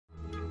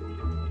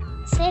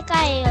世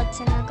界を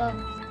つなぐ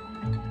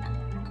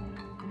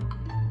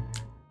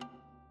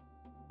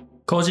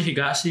Koji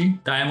Higashi,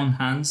 Diamond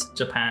Hands,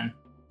 Japan.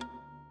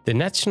 The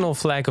national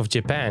flag of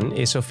Japan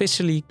is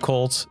officially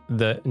called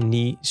the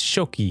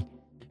Nishoki,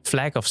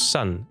 flag of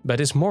sun, but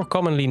is more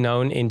commonly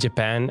known in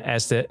Japan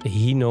as the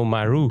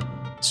Hinomaru,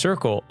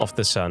 circle of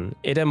the sun.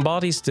 It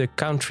embodies the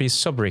country's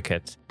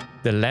sobriquet,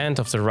 the land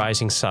of the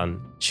rising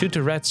sun. Should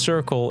the red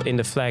circle in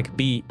the flag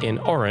be in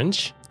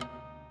orange?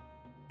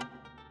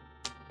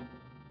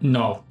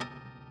 No.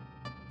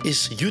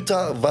 Is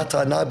Yuta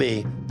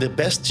Watanabe the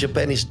best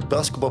Japanese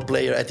basketball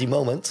player at the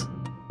moment?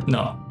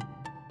 No.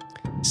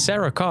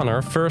 Sarah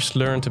Connor first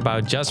learned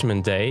about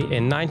Judgment Day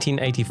in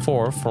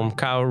 1984 from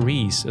Kyle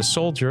Reese, a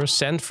soldier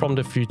sent from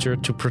the future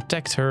to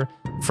protect her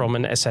from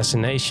an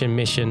assassination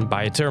mission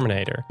by a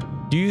Terminator.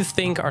 Do you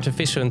think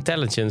artificial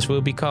intelligence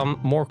will become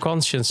more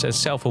conscious and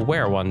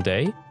self-aware one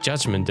day,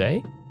 Judgment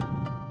Day?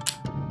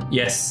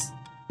 Yes.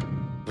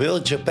 Will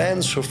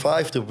Japan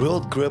survive the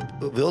World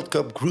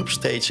Cup group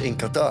stage in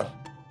Qatar?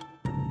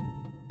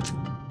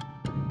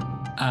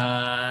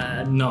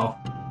 No.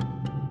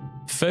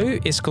 Pho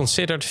is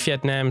considered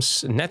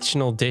Vietnam's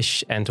national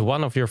dish and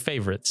one of your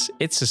favorites.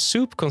 It's a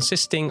soup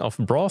consisting of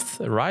broth,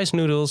 rice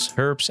noodles,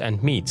 herbs,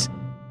 and meat.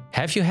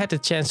 Have you had the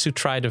chance to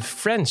try the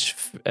French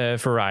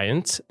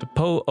variant,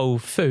 pot au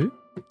feu?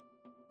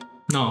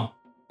 No.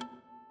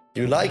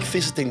 You like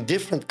visiting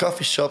different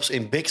coffee shops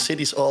in big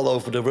cities all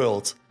over the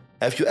world.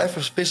 Have you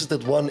ever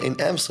visited one in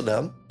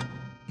Amsterdam?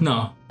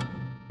 No.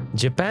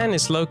 Japan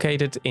is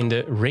located in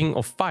the Ring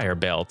of Fire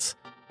belt,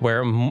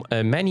 where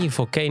many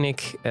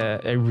volcanic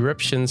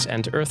eruptions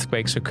and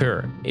earthquakes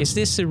occur. Is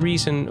this the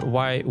reason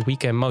why we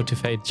can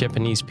motivate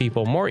Japanese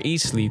people more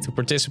easily to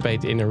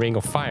participate in a Ring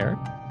of Fire?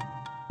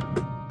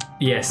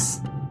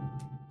 Yes.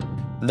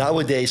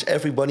 Nowadays,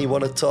 everybody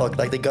want to talk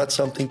like they got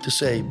something to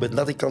say, but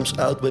nothing comes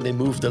out when they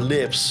move their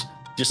lips.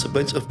 Just a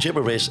bunch of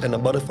gibberish, and the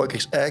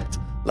motherfuckers act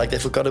like they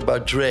forgot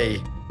about Dre.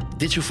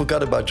 Did you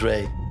forget about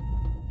Dre?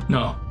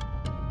 No.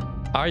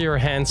 Are your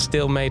hands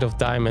still made of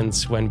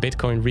diamonds when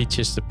Bitcoin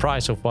reaches the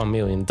price of $1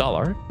 million?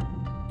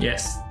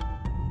 Yes.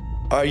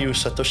 Are you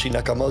Satoshi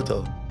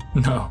Nakamoto?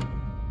 No.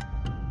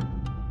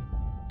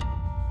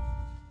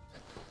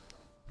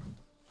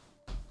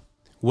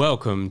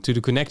 Welcome to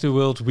the Connect the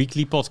World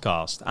weekly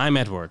podcast. I'm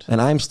Edward.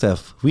 And I'm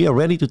Steph. We are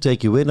ready to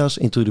take you with us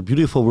into the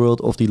beautiful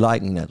world of the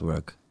Lightning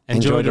Network.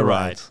 Enjoy the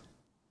ride.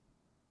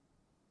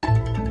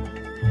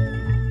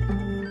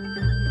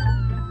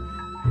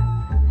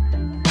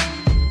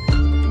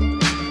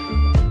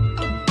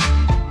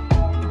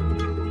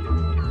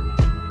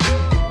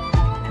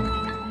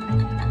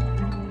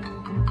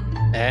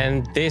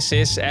 And this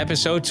is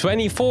episode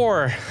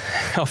 24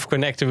 of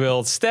Connect the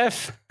World.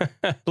 Steph,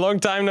 long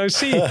time no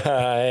see.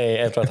 Hey,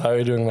 Edward, how are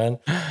you doing, man?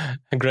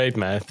 Great,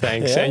 man.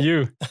 Thanks. Yeah? And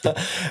you?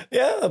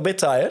 Yeah, a bit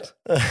tired.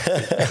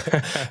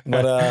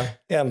 But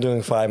yeah, I'm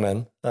doing fine,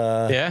 man.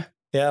 Yeah?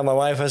 Yeah, my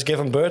wife has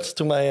given birth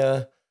to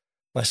my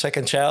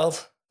second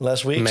child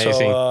last week. Amazing.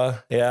 So,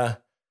 yeah.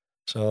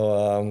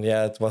 So,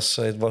 yeah, it was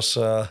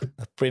a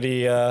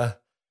pretty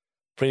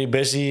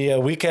busy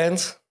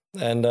weekend.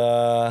 And,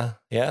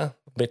 yeah.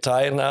 A bit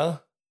tired now,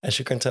 as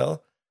you can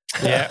tell.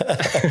 Yeah.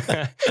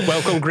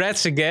 Well,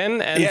 congrats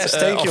again. And yes,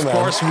 thank you, of man.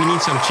 course, we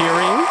need some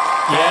cheering.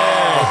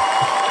 Yeah.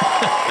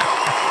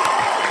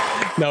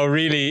 No,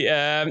 really.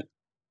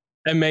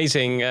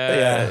 Amazing.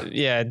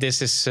 Yeah,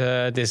 this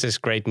is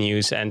great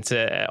news. And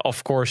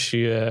of course,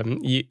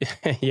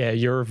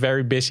 you're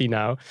very busy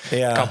now.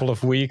 Yeah. A couple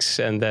of weeks.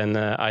 And then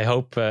I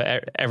hope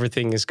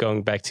everything is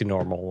going back to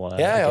normal.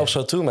 Yeah, I hope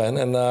so too, man.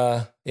 And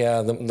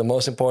yeah, the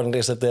most important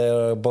is that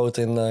they're both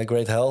in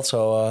great health.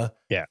 So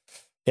yeah,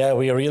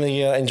 we are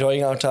really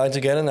enjoying our time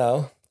together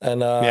now.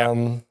 And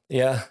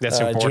yeah, that's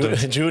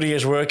important. Judy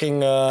is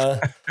working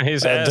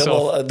his ass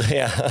double. off.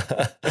 Yeah,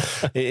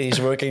 he's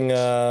working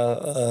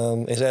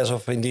his ass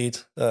off indeed.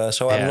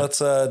 So I'm not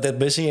that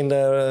busy in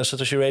the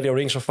Satoshi Radio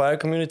Rings of Fire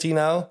community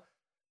now.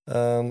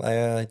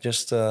 I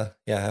just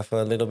have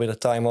a little bit of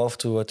time off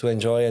to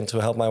enjoy and to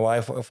help my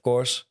wife, of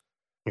course.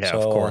 Yeah, so,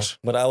 of course.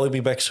 But I will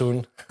be back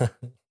soon.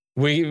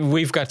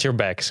 We've got your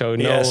back, so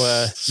no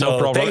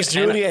problem. Thanks,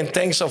 Judy, and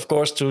thanks, of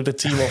course, to the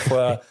team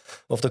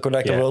of the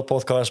Connect the World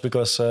podcast,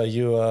 because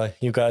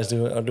you guys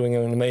are doing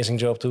an amazing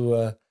job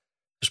to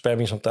spare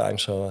me some time.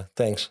 So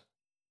thanks.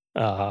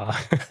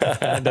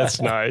 That's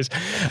nice.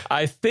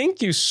 I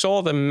think you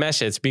saw the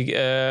message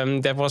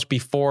that was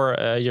before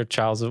your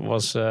child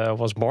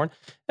was born.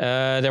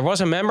 There was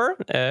a member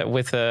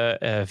with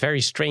a very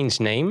strange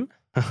name.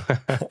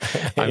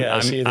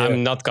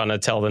 I'm not gonna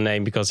tell the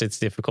name because it's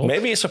difficult.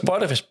 Maybe it's a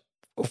part of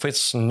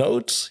its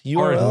note URL,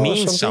 or it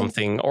means or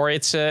something, or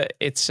it's a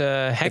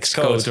hex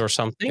code or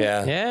something.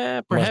 Yeah,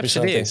 perhaps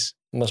it is.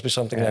 Must be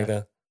something like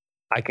that.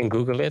 I can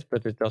Google it,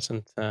 but it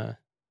doesn't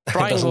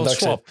Triangle dox it.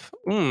 swap.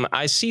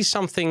 I see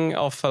something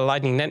of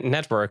Lightning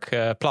Network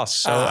Plus.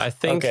 So I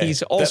think okay.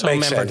 he's also a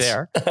makes member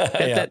sense.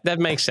 there. That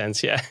makes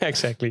sense. Yeah,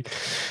 exactly.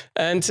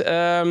 And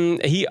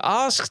he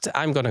asked,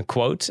 I'm going to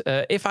quote,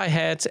 if I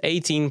had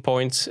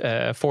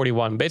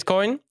 18.41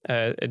 Bitcoin,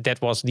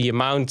 that was the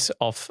amount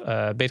of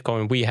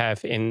Bitcoin we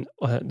have in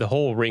the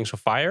whole Rings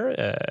of Fire.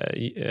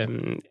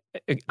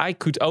 I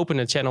could open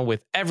a channel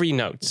with every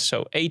node.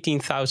 So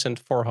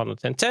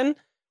 18,410.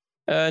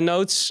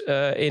 Nodes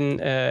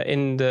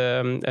in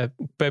the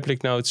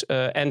public nodes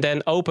and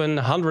then open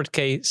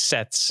 100k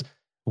sets.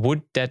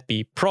 Would that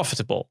be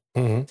profitable?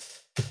 Mm-hmm.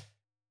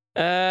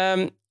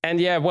 And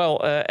yeah, well,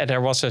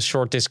 there was a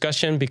short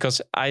discussion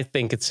because I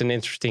think it's an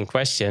interesting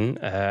question.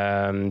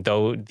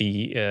 Though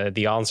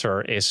the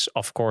answer is,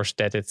 of course,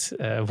 that it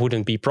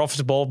wouldn't be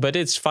profitable. But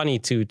it's funny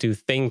to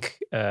think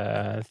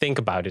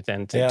about it,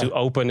 and to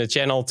open a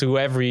channel to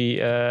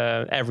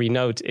every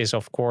node is,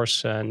 of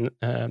course,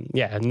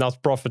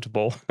 not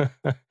profitable.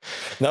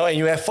 No, and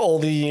you have all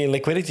the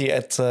liquidity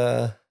at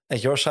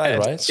your side,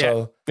 right?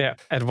 So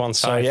at one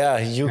side. So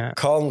you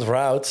can't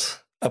route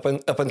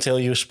up until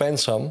you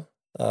spend some.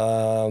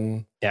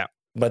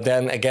 But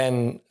then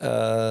again,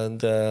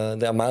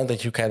 the amount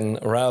that you can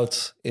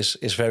route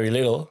is very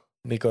little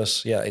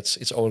because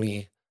it's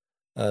only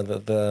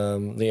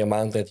the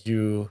amount that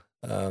you've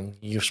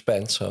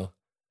spent. So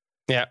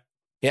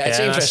it's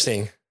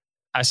interesting.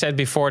 I said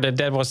before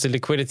that was the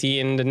liquidity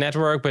in the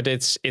network, but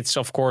it's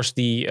of course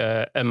the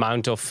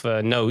amount of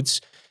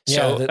nodes.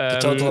 So the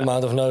total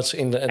amount of nodes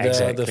in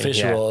the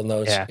visual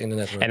nodes in the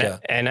network.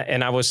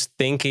 And I was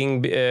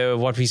thinking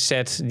what we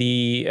said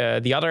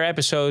the other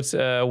episode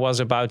was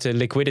about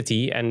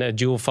liquidity and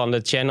dual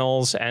funded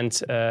channels and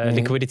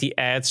liquidity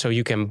ads, so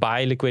you can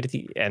buy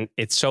liquidity, and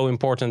it's so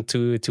important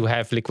to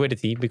have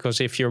liquidity because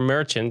if you're a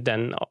merchant,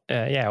 then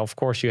of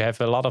course you have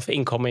a lot of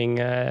incoming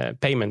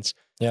payments.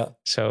 Yeah.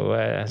 So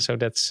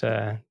that's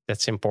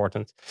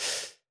important.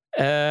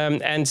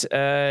 And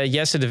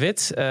Jesse de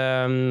Wit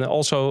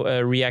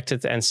also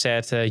reacted and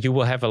said you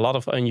will have a lot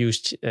of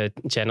unused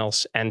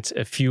channels and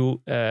a few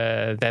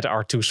that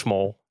are too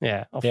small.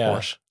 Yeah, of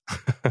course.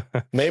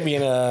 Maybe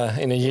in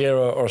a year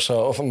or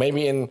so, or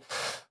maybe in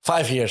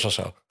 5 years or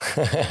so.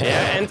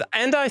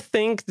 and I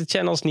think the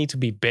channels need to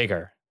be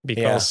bigger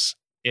because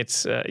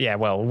it's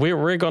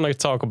we're going to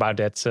talk about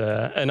that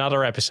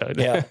another episode.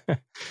 Yeah.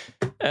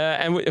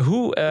 And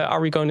who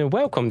are we going to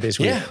welcome this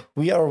week? Yeah,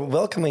 we are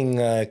welcoming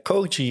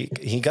Koji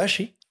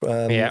Higashi.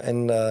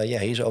 And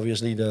he's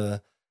obviously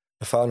the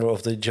founder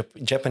of the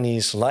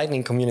Japanese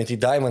Lightning community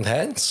Diamond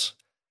Hands.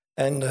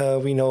 And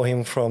we know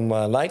him from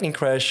Lightning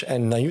Crash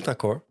and Nayuta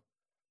Core.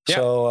 Yeah.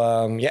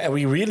 So,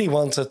 we really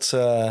wanted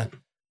to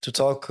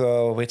talk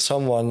with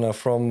someone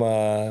from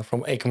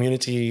a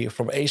community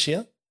from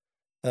Asia.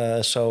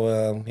 I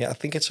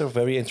think it's a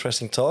very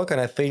interesting talk.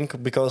 And I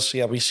think because,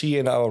 we see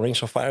in our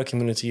Rings of Fire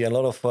community a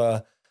lot of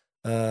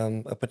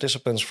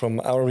participants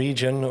from our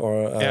region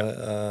or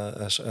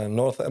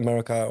North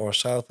America or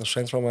South or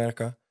Central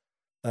America,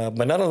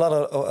 but not a lot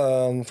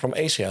of from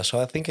Asia. So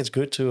I think it's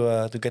good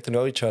to get to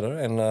know each other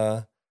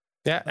and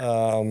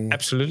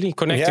absolutely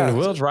connecting the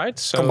world, right?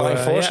 So combine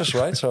forces,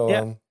 right?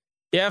 So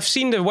I've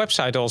seen the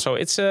website also.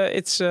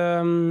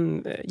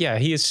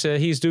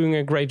 He's doing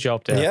a great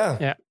job there.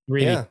 Yeah,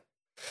 really.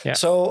 Yeah.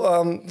 So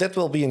that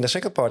will be in the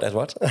second part,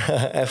 Edward.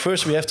 And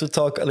first, we have to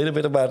talk a little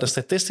bit about the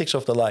statistics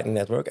of the Lightning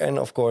Network and,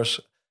 of course,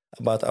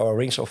 about our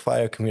Rings of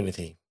Fire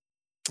community.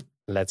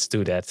 Let's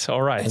do that.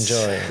 All right.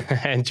 Enjoy.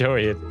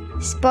 Enjoy it.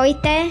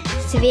 Spojte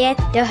svět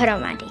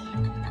dohromady.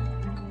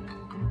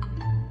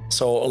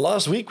 So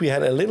last week, we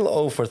had a little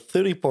over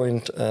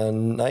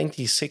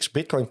 30.96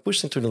 Bitcoin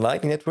pushed into the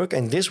Lightning Network.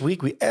 And this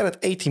week, we added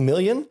 80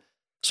 million.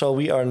 So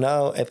we are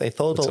now at a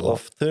total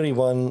of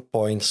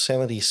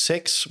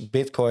 31.76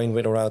 Bitcoin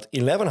with around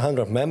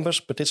 1,100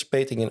 members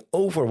participating in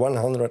over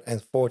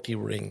 140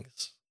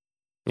 rings.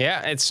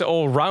 Yeah, it's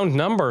all round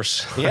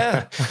numbers.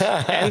 Yeah.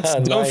 And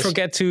don't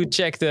forget to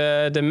check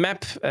the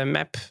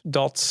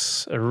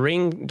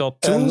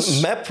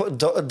map.ring.tools.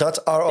 Map.rof.tools.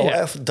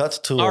 ROF, that's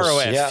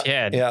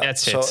it.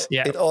 So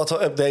it auto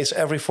updates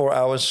every 4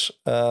 hours.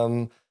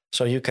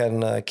 So you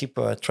can keep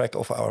track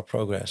of our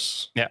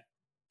progress. Yeah.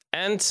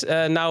 And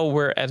now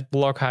we're at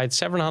block height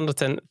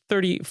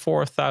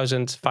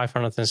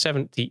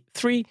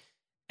 734,573.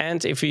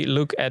 And if we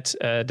look at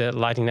the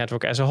Lightning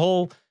Network as a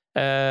whole,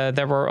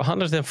 there were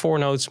 104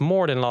 nodes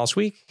more than last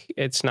week.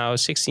 It's now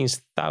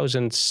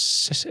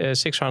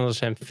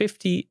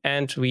 16,650.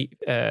 And we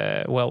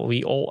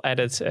all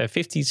added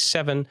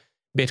 57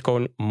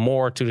 Bitcoin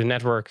more to the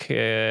network.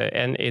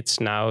 And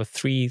it's now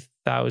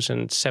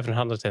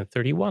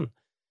 3,731.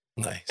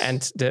 Nice.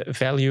 And the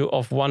value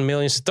of 1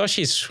 million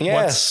Satoshis.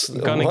 Yes,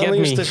 what's going to get me? 1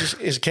 million Satoshis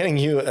is getting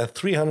you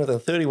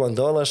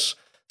 $331,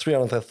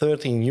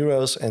 313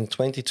 euros, and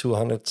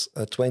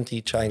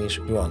 2,220 Chinese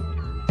yuan.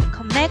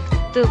 Connect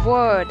the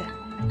world.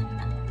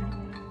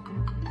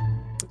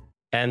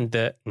 And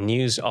the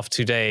news of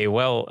today.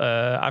 Well,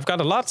 I've got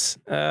a lot.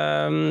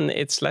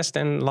 It's less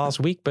than last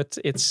week, but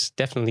it's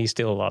definitely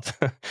still a lot.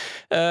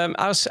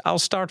 I'll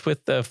start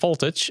with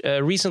Voltage.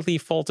 Recently,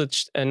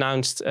 Voltage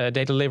announced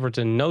they delivered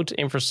a node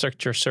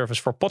infrastructure service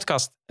for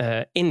podcast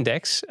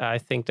index. I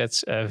think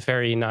that's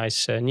very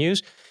nice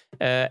news.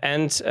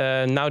 And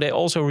now they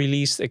also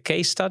released a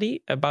case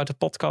study about the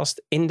podcast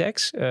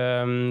index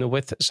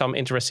with some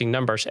interesting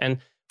numbers. And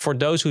for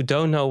those who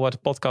don't know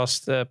what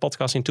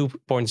podcasting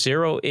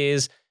 2.0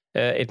 is,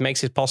 it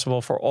makes it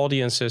possible for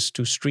audiences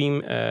to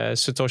stream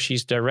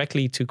Satoshis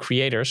directly to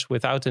creators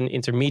without an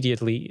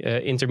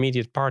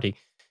intermediate party.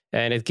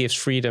 And it gives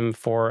freedom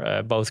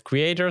for both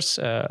creators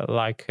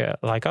like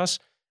us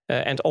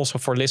and also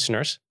for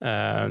listeners.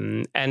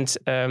 The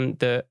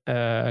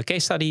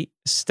case study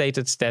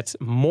stated that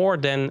more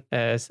than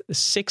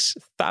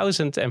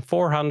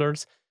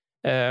 6,400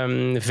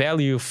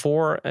 value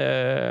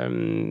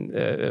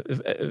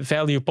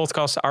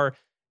podcasts are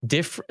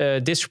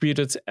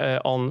distributed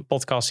on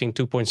podcasting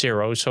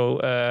 2.0. So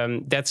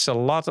that's a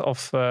lot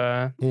of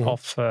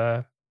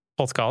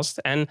podcasts,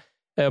 and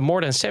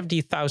more than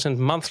 70,000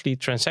 monthly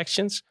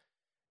transactions,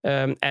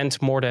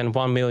 and more than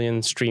 1 million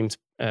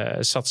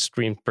sats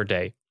streamed per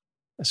day.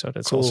 So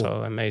that's cool.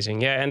 Also amazing.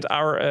 Yeah, and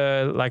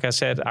our, like I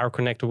said, our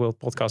Connect the World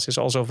podcast is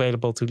also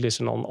available to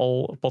listen on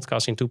all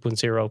Podcasting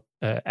 2.0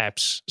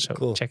 apps. So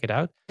cool. Check it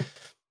out.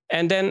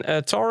 And then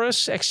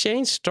Taurus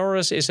Exchange.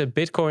 Taurus is a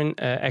Bitcoin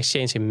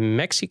exchange in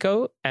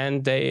Mexico,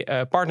 and they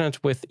partnered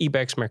with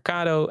Ibex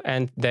Mercado,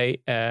 and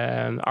they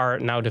are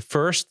now the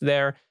first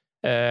there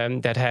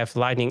that have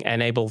Lightning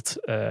enabled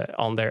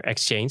on their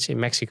exchange in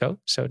Mexico.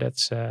 So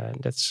that's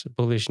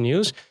bullish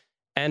news.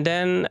 And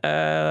then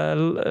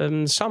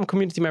some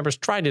community members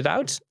tried it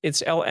out.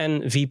 It's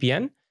LN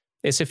VPN.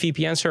 It's a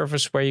VPN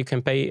service where you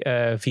can pay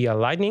via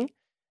Lightning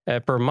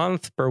per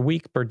month, per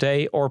week, per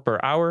day, or per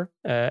hour.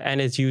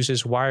 And it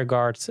uses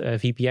WireGuard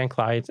VPN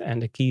client,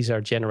 and the keys are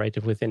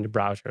generated within the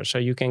browser. So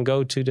you can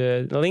go to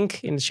the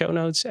link in the show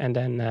notes and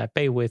then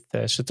pay with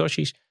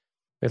Satoshis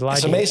with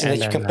Lightning. It's amazing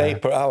that you can pay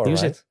per hour,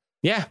 right? It.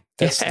 Yeah,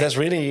 that's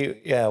really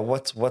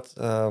what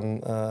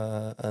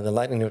the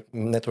Lightning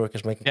network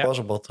is making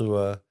possible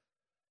to.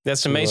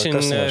 That's an amazing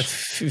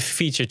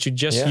feature to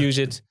just use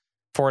it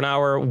for an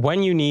hour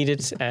when you need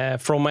it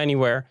from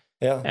anywhere.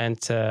 Yeah, and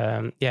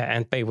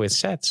pay with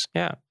sats.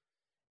 Yeah,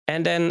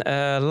 and then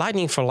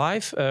Lightning for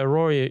Life.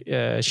 Roy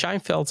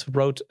Scheinfeld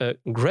wrote a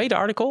great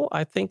article.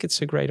 I think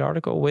it's a great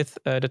article with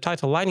the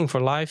title "Lightning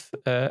for Life: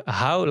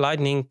 How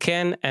Lightning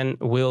Can and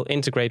Will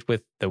Integrate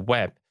with the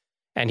Web."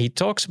 And he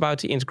talks about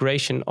the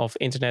integration of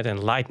Internet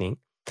and Lightning.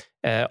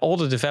 All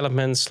the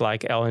developments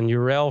like LN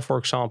URL, for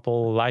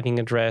example, Lightning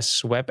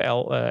Address, Web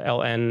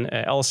LN,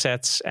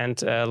 LSATs,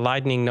 and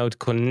Lightning Node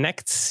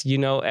Connect. You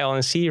know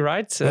LNC,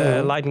 right?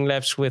 Lightning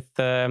Labs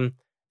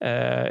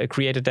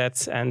created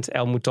that, and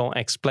El Mouton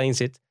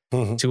explains it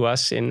to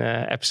us in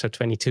episode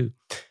 22.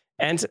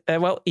 And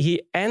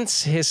he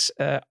ends his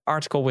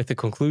article with the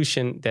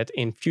conclusion that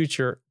in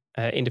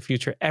the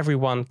future,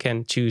 everyone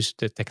can choose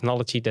the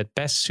technology that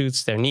best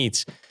suits their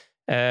needs.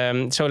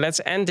 So let's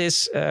end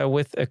this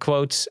with a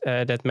quote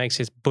that makes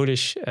it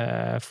bullish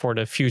for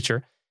the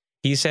future.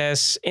 He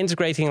says,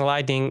 integrating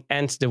Lightning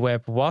and the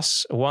web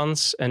was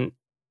once an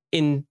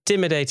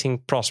intimidating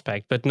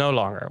prospect, but no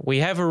longer. We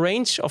have a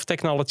range of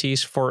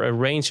technologies for a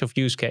range of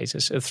use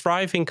cases, a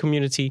thriving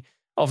community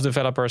of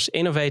developers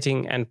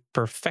innovating and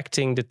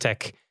perfecting the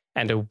tech,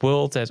 and a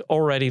world that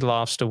already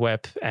loves the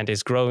web and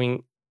is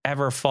growing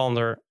ever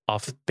fonder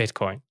of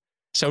Bitcoin.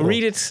 So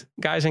read it,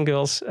 guys and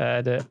girls.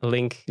 The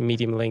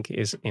Medium link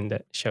is in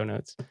the show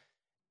notes.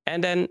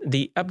 And then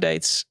the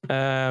updates.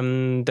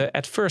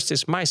 At first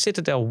is My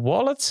Citadel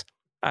wallet.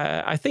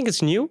 I think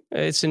it's new.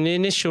 It's an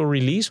initial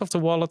release of the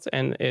wallet,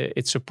 and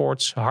it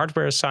supports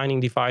hardware signing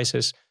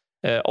devices,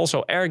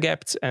 also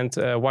air-gapped and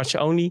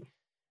watch-only,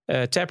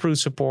 Taproot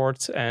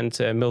support, and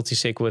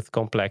multi-sig with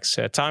complex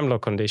time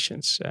lock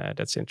conditions.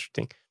 That's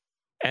interesting.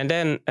 And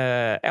then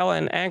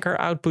LN Anchor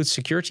output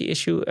security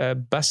issue.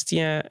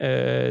 Bastien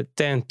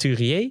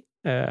Teinturier,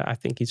 I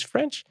think he's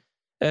French,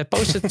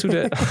 posted to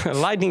the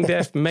Lightning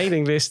Dev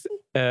mailing list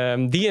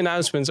the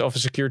announcements of a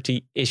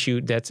security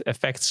issue that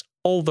affects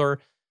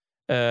older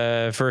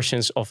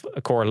versions of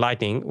Core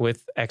Lightning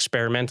with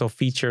experimental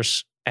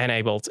features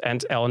enabled.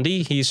 And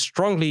LND, he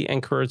strongly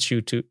encouraged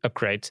you to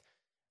upgrade.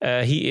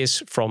 He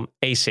is from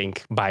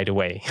Async, by the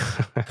way.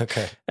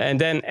 Okay.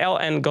 And then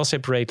LN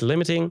Gossip Rate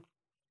Limiting.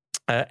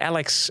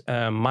 Alex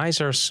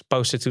Misers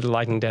posted to the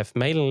Lightning Dev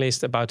mailing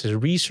list about his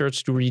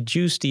research to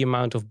reduce the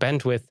amount of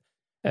bandwidth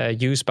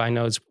used by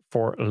nodes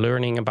for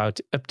learning about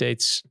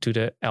updates to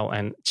the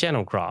LN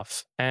channel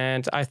graph.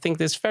 And I think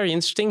that's very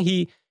interesting.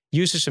 He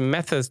uses a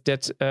method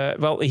that,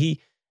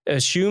 he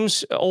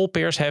assumes all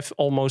pairs have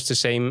almost the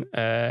same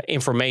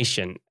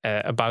information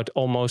about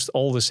almost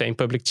all the same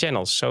public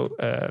channels. So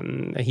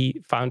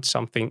he found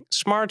something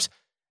smart.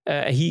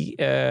 He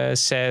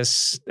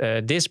says,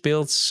 this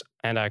builds,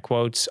 and I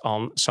quote,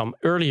 on some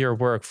earlier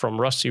work from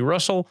Rusty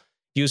Russell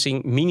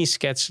using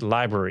Minisketch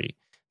library.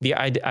 The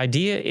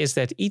idea is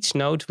that each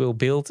node will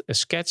build a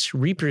sketch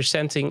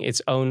representing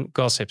its own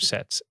gossip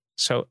set.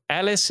 So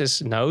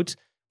Alice's node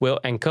will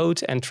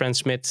encode and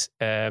transmit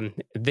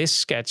this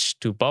sketch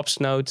to Bob's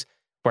node,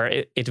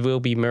 where it will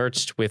be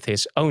merged with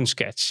his own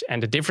sketch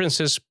and the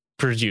differences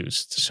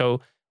produced.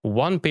 So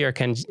one peer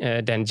can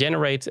then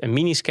generate a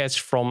mini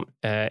sketch from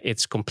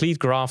its complete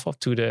graph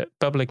to the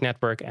public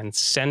network and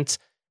send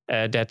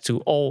that to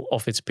all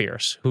of its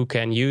peers, who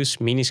can use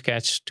mini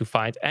sketch to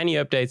find any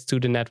updates to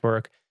the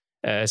network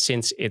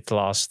since its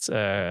last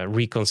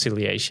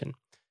reconciliation.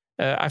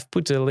 I've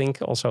put the link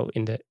also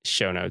in the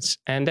show notes.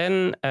 And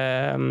then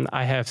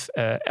I have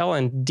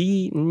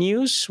L&D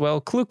news.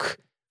 Well, Klook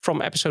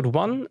from episode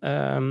 1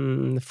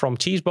 from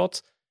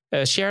Cheesebot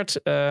shared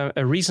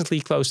a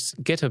recently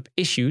closed GitHub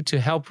issue to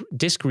help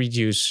disk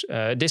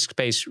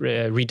space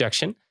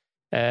reduction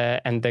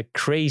and the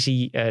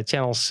crazy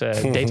channels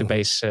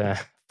database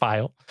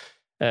file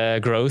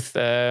growth.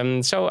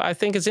 So I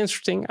think it's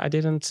interesting. I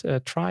didn't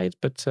try it,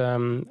 but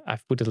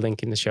I've put a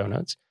link in the show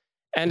notes.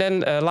 And then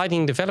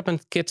Lightning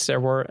Development Kit,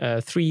 there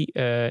were 3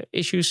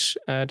 issues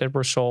that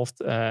were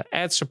solved.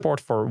 Add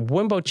support for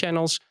Wumbo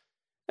channels,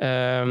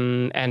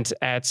 and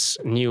adds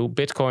new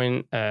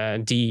Bitcoin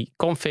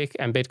D-config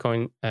and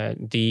Bitcoin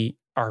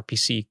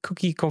D-RPC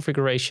cookie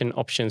configuration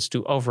options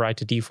to override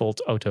the default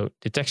auto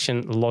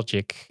detection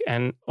logic,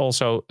 and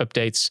also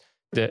updates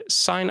the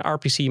sign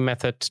RPC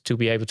method to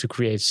be able to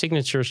create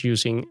signatures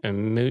using a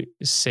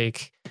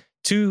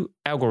Mosaic2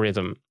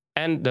 algorithm.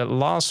 And the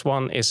last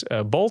one is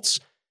bolts.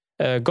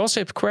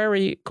 Gossip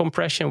query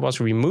compression was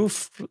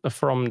removed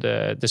from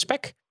the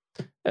spec.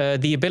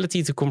 The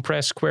ability to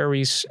compress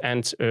queries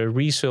and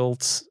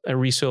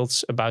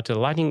results about the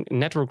Lightning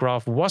Network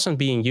Graph wasn't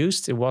being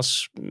used. It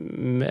was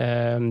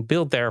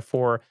built there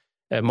for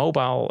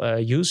mobile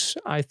use,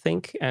 I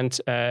think, and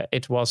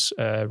it was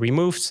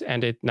removed,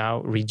 and it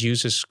now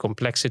reduces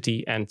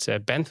complexity and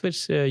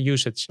bandwidth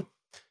usage.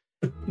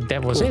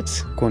 That was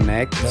it.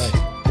 Conecte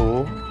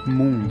o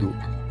mundo.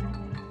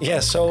 Yeah,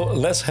 so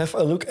let's have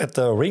a look at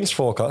the rings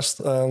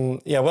forecast.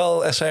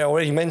 Well, as I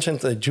already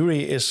mentioned, the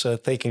jury is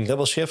taking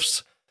double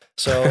shifts.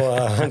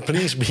 So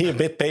please be a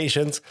bit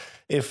patient.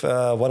 If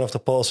one of the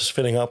polls is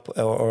filling up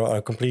or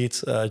are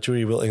complete,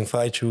 jury will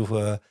invite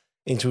you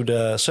into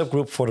the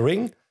subgroup for the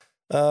ring.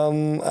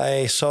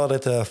 I saw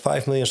that the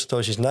 5 million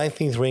Satoshis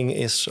 19th ring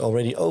is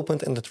already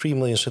opened and the 3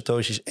 million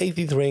Satoshis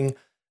 18th ring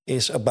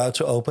is about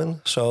to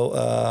open.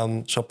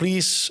 So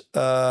please,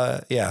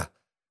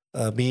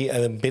 be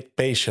a bit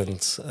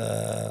patient.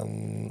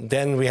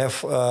 Then we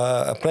have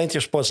plenty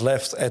of spots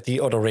left at the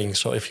other ring.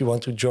 So if you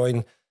want to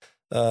join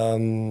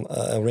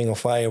a Ring of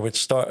Fire with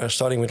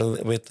starting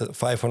with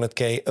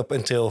 500k up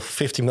until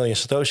 50 million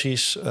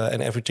Satoshis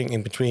and everything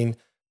in between,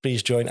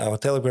 please join our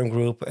Telegram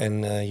group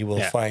and you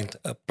will find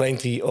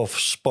plenty of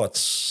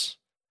spots.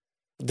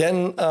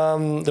 Then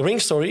the ring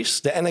stories,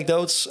 the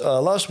anecdotes.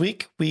 Last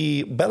week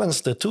we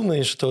balanced the 2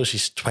 million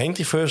Satoshis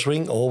 21st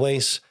ring,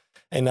 always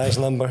a nice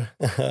number.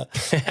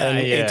 And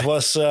it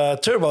was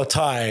turbo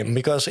time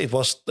because it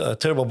was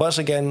Turbo Buzz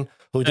again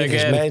who did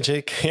his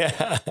magic.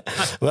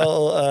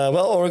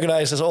 Well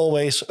organized as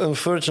always.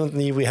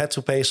 Unfortunately, we had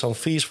to pay some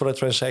fees for the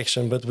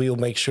transaction, but we'll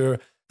make sure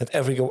that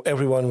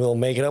everyone will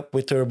make it up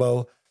with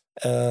Turbo.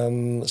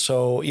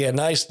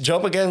 Nice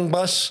job again,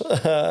 Buzz.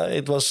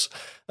 It was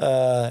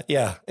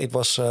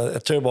a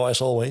Turbo as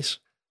always.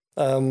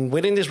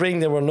 Within this ring,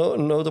 there were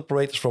node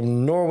operators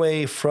from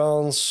Norway,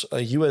 France,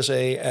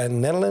 USA,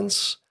 and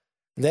Netherlands.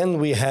 Then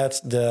we had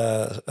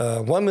the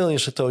 1 million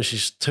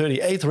Satoshis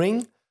 38th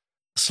ring.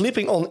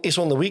 Sleeping in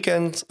on the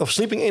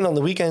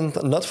weekend,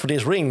 not for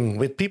this ring,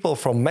 with people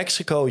from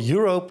Mexico,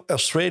 Europe,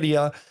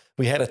 Australia.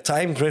 We had a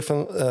time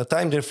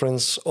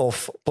difference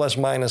of plus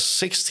minus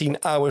 16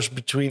 hours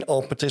between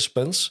all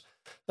participants.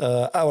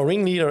 Our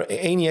ringleader,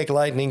 ENIAC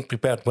Lightning,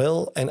 prepared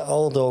well, and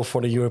although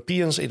for the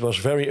Europeans it was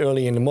very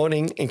early in the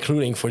morning,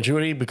 including for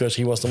jury because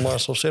he was the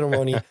master of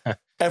ceremony,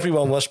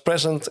 everyone was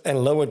present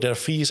and lowered their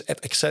fees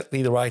at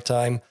exactly the right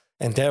time,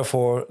 and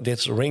therefore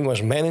this ring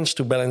was managed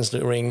to balance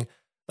the ring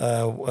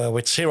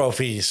with 0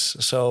 fees.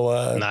 So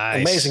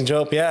nice. Amazing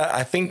job.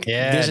 I think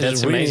this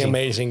is really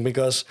amazing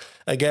because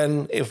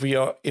again, if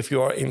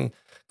you are in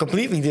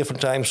completely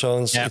different time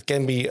zones, it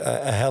can be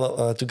a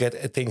hell to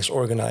get things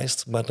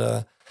organized, but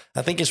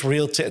I think it's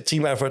real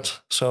team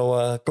effort.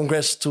 So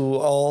congrats to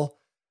all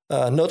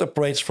node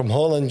operators from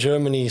Holland,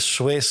 Germany,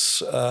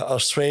 Swiss,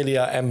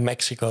 Australia, and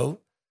Mexico.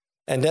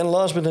 And then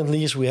last but not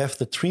least, we have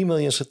the 3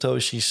 million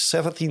Satoshis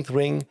 17th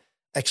ring.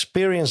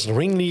 Experienced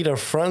ringleader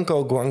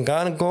Franco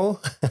Guangago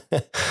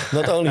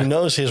not only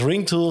knows his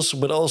ring tools,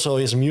 but also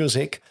his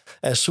music.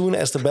 As soon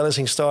as the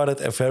balancing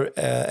started,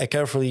 a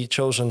carefully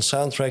chosen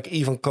soundtrack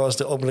even caused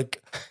the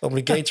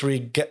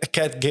obligatory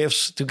cat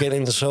gifts to get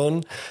in the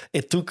zone.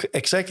 It took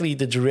exactly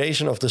the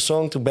duration of the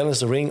song to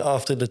balance the ring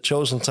after the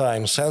chosen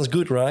time. Sounds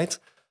good, right?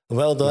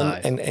 Well done,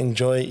 and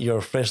enjoy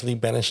your freshly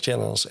balanced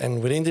channels.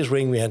 And within this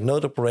ring, we had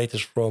node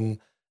operators from,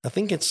 I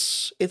think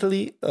it's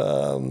Italy,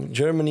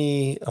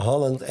 Germany,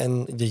 Holland,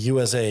 and the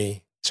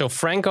USA. So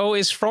Franco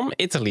is from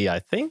Italy, I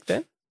think,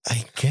 then?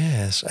 I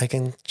guess I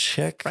can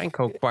check.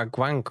 Franco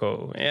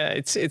Quaguanco. Yeah,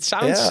 it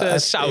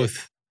sounds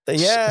south.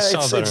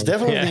 It's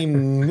definitely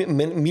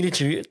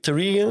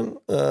Mediterranean.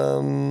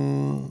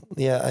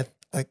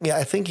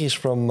 I think he's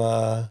from.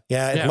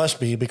 It must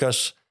be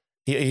because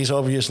he's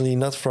obviously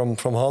not from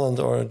Holland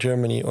or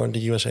Germany or the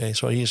USA.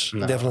 So he's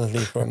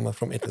definitely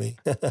from Italy.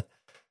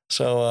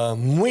 So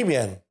muy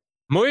bien.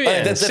 Muy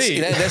bien. That's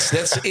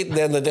it.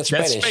 Then that's Spanish.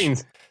 That's Spain.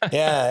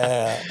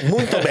 Yeah.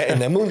 Muito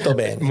bene.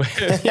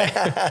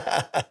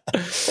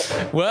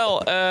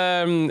 Well,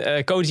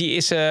 Koji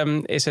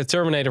is a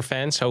Terminator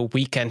fan, so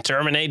we can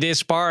terminate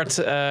this part,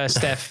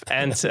 Steph.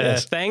 And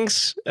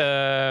thanks.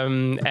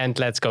 And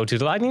let's go to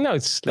the lightning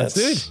notes. Let's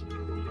do it.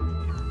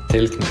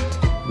 Helt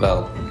knut.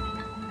 Wel.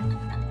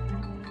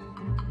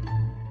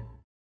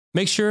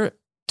 Make sure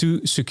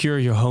to secure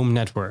your home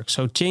network.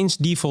 So change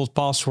default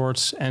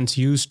passwords and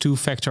use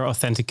two-factor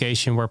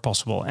authentication where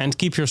possible. And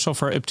keep your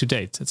software up to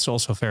date. It's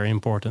also very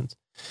important.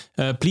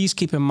 Please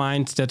keep in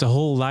mind that the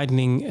whole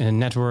Lightning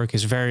network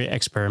is very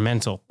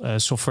experimental.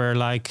 Software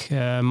like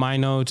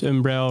MyNode,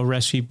 Umbrel,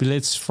 Raspberry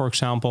Blitz, for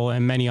example,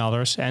 and many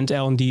others, and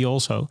LND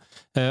also,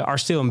 are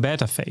still in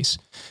beta phase.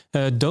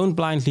 Don't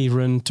blindly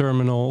run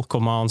terminal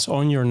commands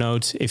on your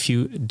node if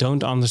you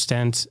don't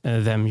understand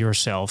them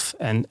yourself,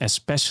 and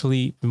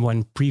especially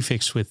when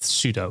prefixed with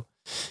sudo.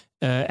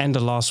 And the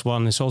last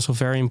one is also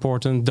very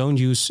important. Don't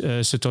use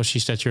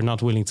Satoshis that you're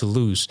not willing to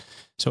lose.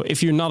 So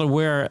if you're not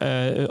aware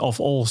of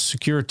all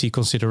security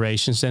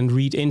considerations, then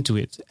read into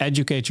it.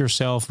 Educate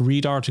yourself,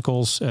 read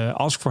articles,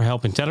 ask for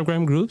help in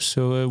Telegram groups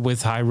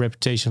with high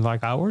reputation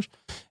like ours,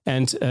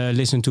 and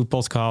listen to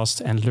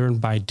podcasts and learn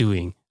by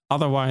doing.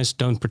 Otherwise,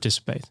 don't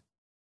participate.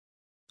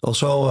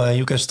 Also,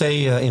 you can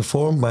stay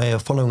informed by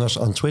following us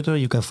on Twitter.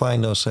 You can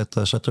find us at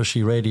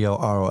Satoshi Radio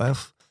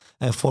ROF.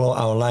 And follow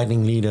our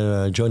Lightning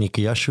leader, Johnny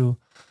Kiyashu.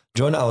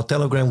 Join our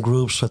Telegram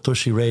groups,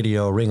 Satoshi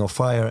Radio, Ring of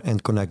Fire,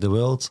 and Connect the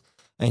World.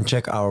 And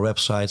check our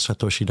website,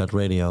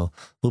 satoshi.radio. It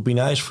would be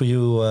nice for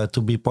you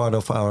to be part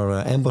of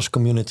our Amboss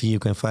community. You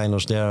can find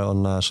us there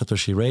on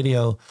Satoshi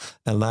Radio.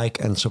 And like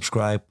and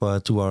subscribe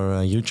to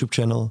our YouTube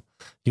channel.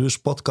 Use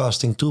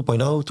Podcasting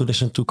 2.0 to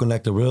listen to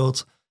Connect the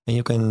World. And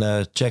you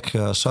can check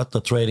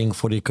SAT trading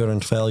for the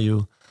current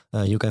value.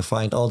 You can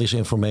find all this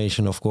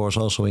information, of course,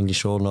 also in the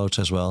show notes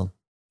as well.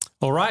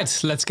 All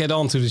right, let's get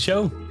on to the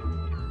show.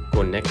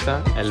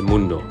 Conecta el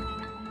mundo.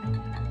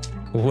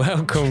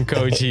 Welcome,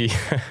 Koji.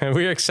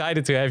 We're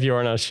excited to have you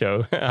on our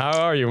show. How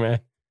are you,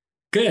 man?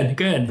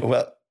 Good.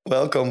 Well,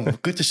 welcome.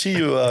 Good to see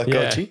you,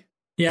 Koji.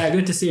 Yeah,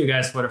 good to see you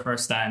guys for the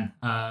first time.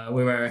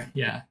 We were,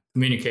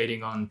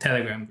 communicating on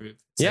Telegram group.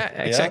 So, yeah,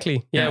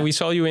 exactly. Yeah, we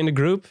saw you in the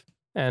group,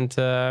 and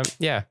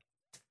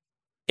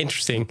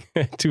interesting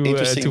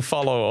to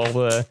follow all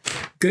the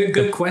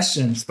good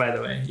questions, by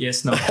the way.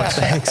 Yes, no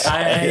questions.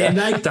 I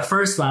like the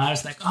first one. I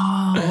was like,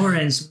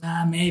 orange,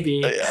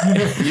 maybe.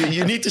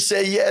 You need to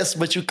say yes,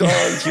 but you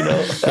can't,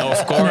 No,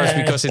 of course,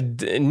 because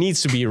it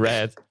needs to be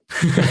red.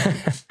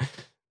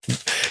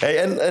 Hey,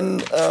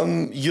 and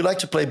you like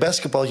to play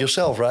basketball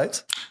yourself,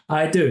 right?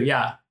 I do,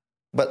 yeah.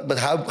 But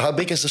how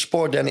big is the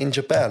sport then in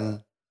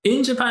Japan?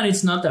 In Japan,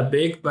 it's not that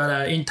big,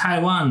 but in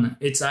Taiwan,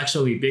 it's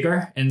actually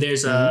bigger. And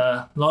there's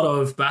a lot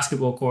of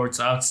basketball courts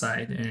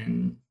outside.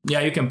 And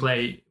you can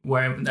play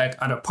like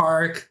at a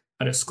park,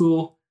 at a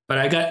school. But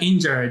I got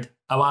injured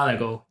a while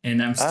ago,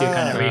 and I'm still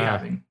kind of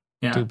rehabbing.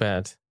 Yeah. Too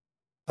bad.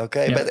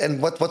 Okay, but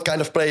and what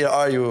kind of player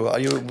are you? Are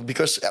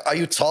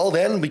you tall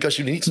then? Because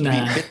you need to be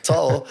a bit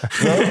tall.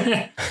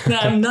 No? No,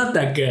 I'm not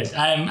that good.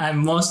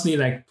 I'm mostly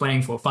like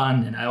playing for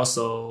fun, and I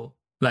also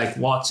like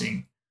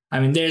watching. I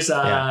mean, there's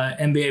a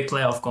NBA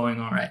playoff going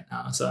on right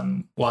now, so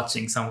I'm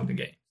watching some of the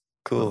games.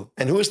 Cool.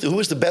 And who is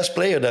the best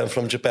player then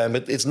from Japan?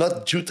 But it's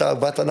not Yuta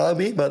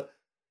Watanabe, but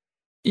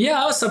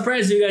I was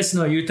surprised you guys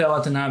know Yuta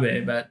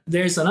Watanabe, but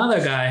there's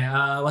another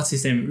guy. What's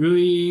his name?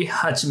 Rui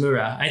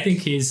Hachimura. I think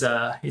he's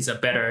a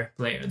better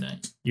player than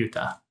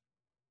Yuta.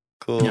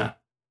 Cool. Yeah.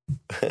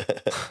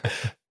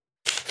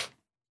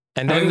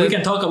 And then we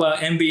can talk about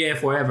NBA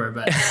forever,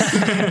 but.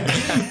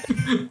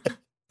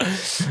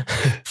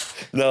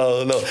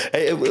 No.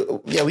 Hey,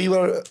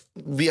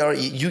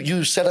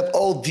 you set up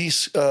all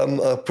these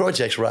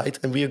projects, right?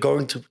 And we are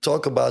going to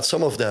talk about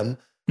some of them.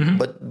 Mm-hmm.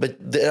 But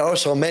there are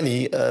so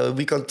many.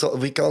 We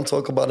can't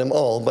talk about them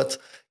all. But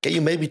can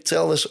you maybe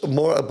tell us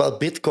more about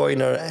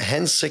Bitcoiner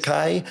Hans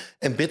Sekai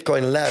and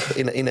Bitcoin Lab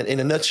in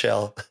a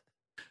nutshell?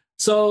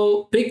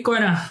 So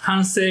Bitcoiner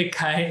Hans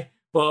Sekai.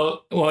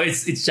 Well,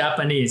 it's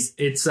Japanese.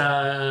 It's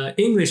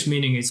English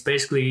meaning it's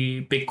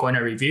basically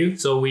Bitcoiner review.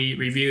 So we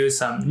review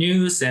some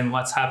news and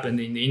what's happened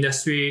in the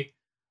industry.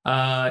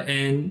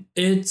 And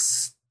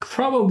it's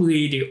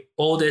probably the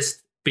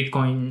oldest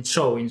Bitcoin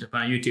show in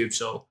Japan, YouTube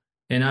show.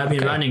 And I've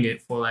been running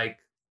it for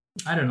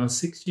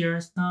 6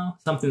 years now,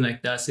 something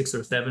like that, 6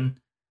 or 7.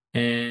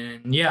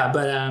 And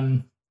but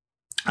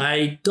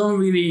I don't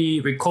really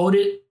record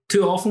it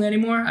too often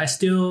anymore. I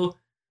still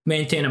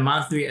maintain a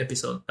monthly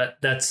episode, but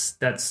that's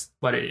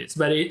what it is.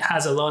 But it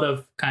has a lot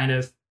of kind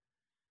of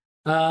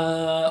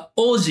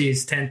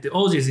OGs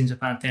in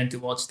Japan tend to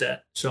watch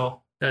that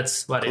show.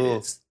 That's what it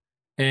is.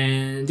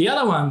 And the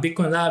other one,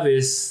 Bitcoin Lab,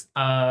 is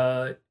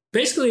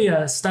basically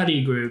a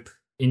study group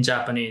in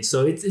Japanese.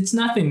 So it's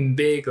nothing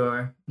big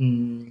or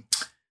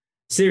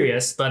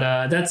serious,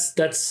 but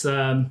that's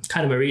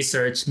kind of a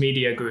research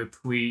media group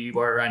we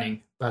were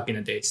running back in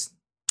the days.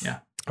 Yeah.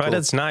 Oh, cool.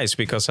 That's nice,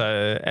 because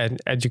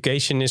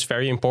education is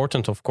very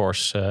important, of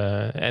course.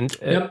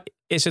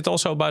 Is it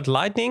also about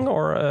Lightning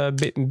or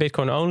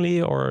Bitcoin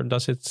only, or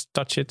does it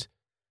touch it?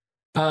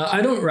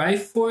 I don't write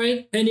for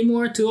it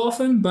anymore too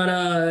often, but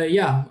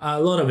a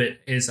lot of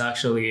it is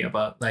actually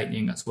about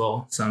Lightning as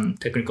well. Some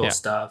technical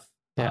stuff.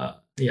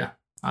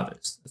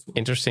 Others as well.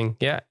 Interesting.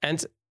 Yeah.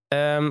 And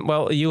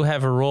you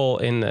have a role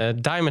in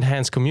Diamond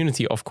Hands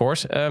community, of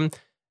course.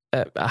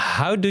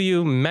 How do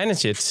you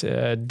manage it,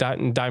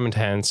 Diamond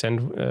Hands?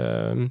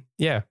 And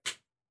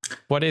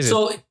what is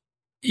it?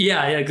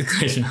 Good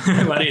question.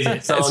 What is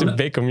it? So it's a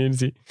big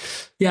community.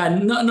 Yeah,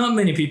 not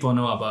many people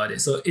know about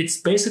it. So it's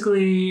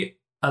basically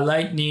a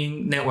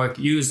Lightning Network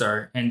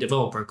user and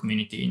developer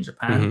community in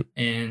Japan.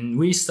 And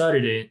we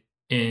started it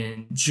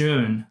in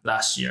June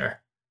last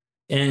year.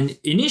 And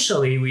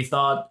initially we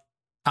thought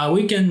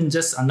we can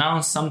just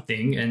announce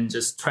something and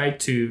just try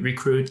to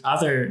recruit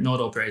other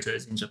node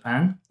operators in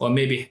Japan, or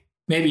maybe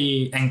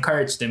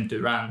encourage them to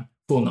run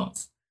full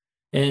nodes.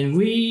 And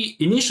we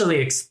initially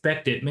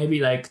expected maybe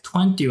like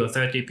 20 or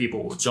 30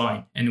 people will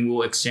join and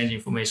we'll exchange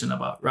information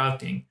about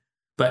routing.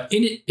 But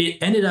it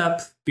ended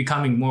up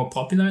becoming more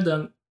popular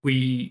than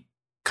we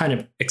kind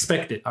of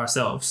expected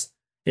ourselves.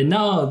 And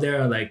now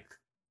there are like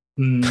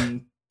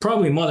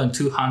probably more than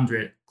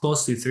 200,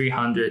 close to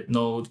 300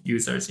 node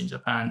users in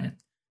Japan and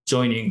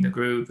joining the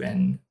group.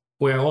 And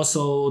we're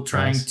also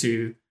trying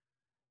to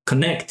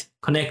connect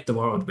the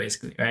world,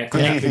 basically, right?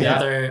 Connect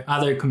with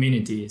other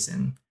communities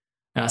and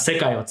世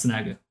界をつ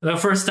なぐ. The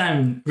first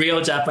time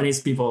real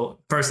Japanese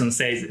person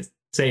say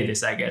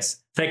this, I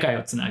guess. 世界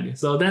をつなぐ.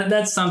 So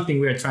that's something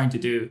we're trying to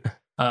do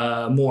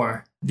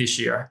more this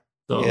year.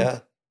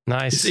 So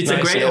nice. It's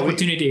a great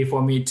opportunity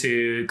for me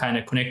to kind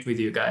of connect with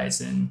you guys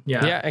and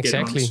exactly. Get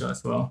on the show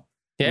as well.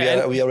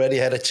 Yeah, we already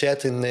had a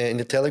chat in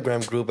the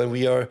Telegram group, and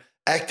we are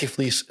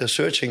actively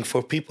searching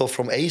for people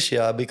from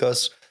Asia,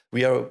 because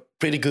we are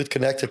pretty good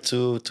connected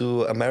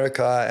to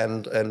America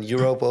and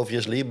Europe,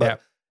 obviously,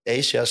 but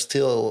Asia is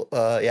still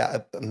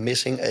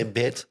missing a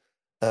bit.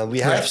 We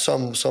have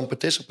some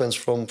participants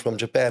from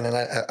Japan,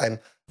 and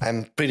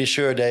I'm pretty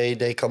sure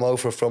they come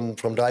over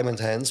from Diamond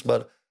Hands,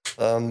 but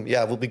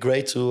it would be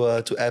great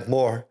to add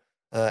more,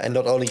 and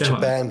not only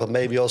Japan, but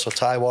maybe also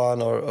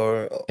Taiwan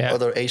or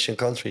other Asian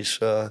countries.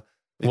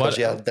 Because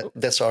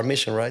that's our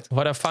mission, right?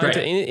 What I find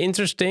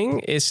interesting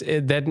is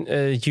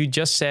that you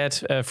just said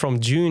from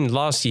June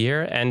last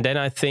year, and then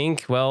I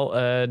think,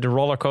 the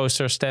roller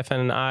coaster Stefan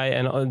and I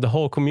and the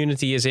whole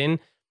community is in.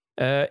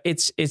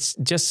 It's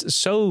just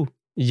so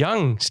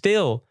young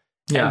still.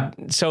 Yeah.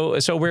 And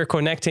so we're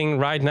connecting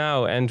right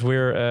now, and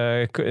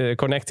we're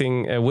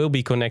connecting. We'll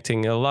be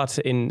connecting a lot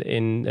in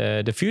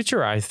the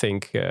future, I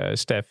think,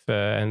 Steph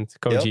and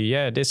Koji.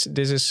 Yeah,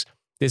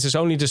 this is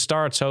only the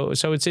start, so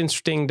it's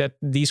interesting that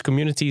these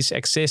communities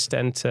exist,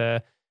 and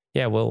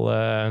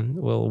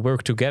we'll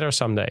work together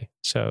someday.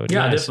 So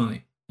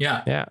definitely,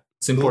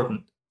 it's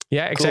important.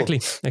 Yeah,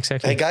 exactly,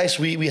 exactly. Hey guys,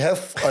 we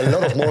have a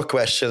lot of more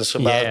questions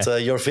about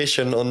your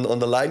vision on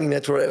the Lightning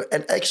Network,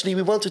 and actually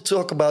we want to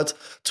talk about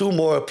 2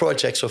 more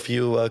projects of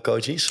you,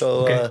 Koji.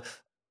 So.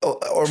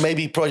 Or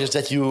maybe projects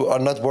that you are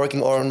not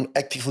working on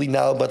actively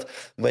now, but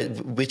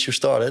which you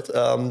started.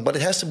 But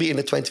it has to be in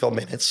the 21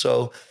 minutes.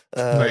 So,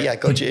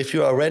 Koji, if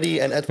you are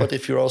ready, and Edward,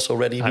 if you're also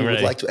ready, we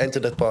would like to enter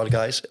that part,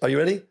 guys. Are you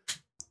ready?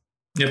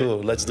 Yep.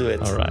 Cool, let's do it.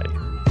 All right.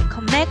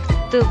 Connect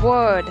the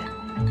world.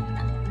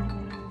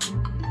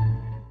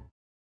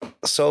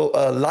 So,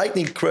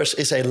 Lightning Crush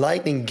is a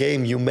Lightning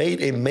game you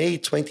made in May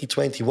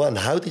 2021.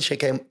 How did you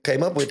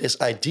came up with this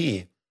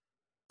idea?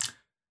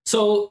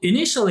 So,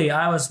 initially,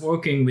 I was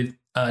working with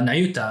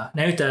Nayuta.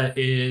 Nayuta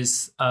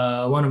is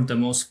one of the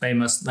most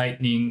famous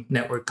Lightning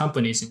Network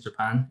companies in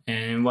Japan,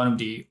 and one of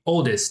the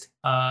oldest.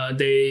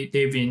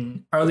 They've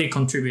been early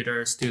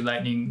contributors to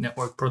Lightning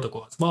Network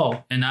protocol as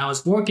well. And I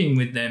was working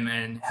with them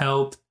and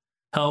helped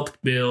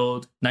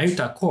build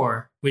Nayuta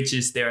Core, which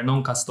is their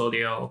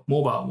non-custodial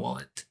mobile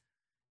wallet.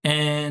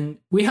 And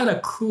we had a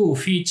cool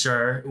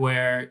feature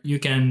where you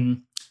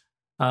can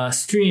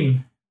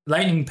stream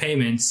Lightning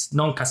payments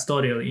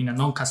non-custodial in a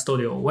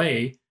non-custodial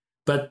way.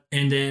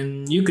 And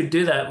then you could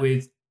do that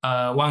with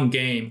one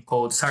game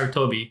called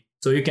Sartobi.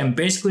 So you can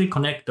basically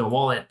connect the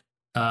wallet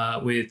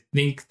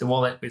link the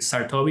wallet with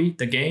Sartobi,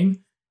 the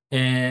game,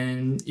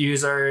 and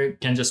user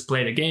can just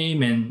play the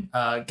game and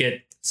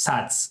get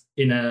sats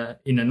in a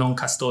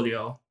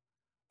non-custodial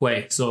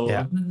way. So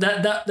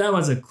that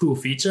was a cool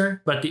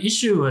feature. But the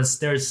issue was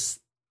there's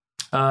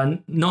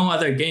no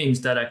other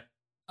games that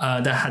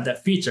had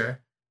that feature.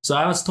 So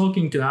I was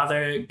talking to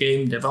other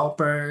game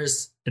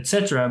developers,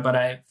 etc. But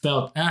I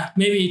felt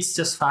maybe it's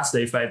just faster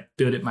if I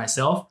build it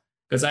myself,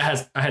 because I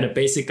had a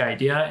basic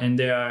idea and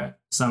there are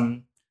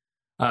some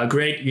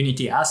great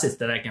Unity assets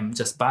that I can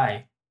just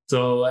buy.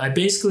 So I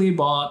basically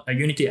bought a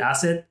Unity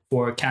asset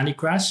for Candy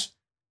Crush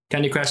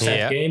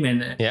type game,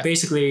 and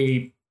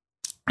basically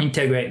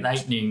integrate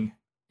Lightning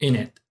in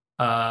it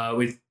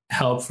with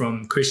help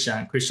from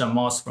Christian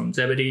Moss from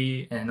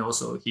Zebedee, and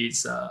also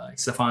he's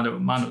the founder of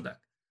Manodak.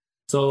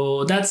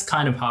 So that's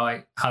kind of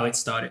how it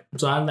started.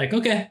 So I'm like,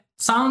 okay,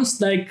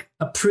 sounds like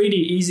a pretty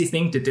easy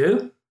thing to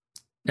do.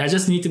 I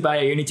just need to buy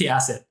a Unity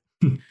asset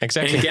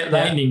Exactly. and get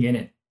Lightning in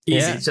it. Easy.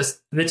 Yeah.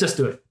 Let's just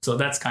do it. So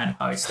that's kind of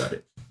how it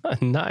started.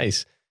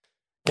 Nice.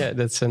 Yeah,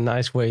 that's a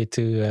nice way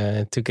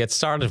to get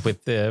started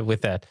with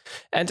that.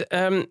 And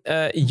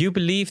you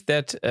believe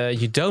that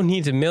you don't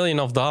need $1 million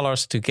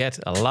to get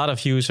a lot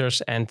of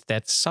users, and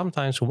that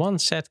sometimes one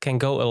set can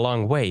go a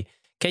long way.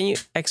 Can you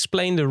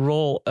explain the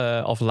role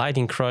of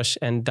Lightning Crush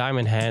and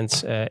Diamond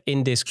Hands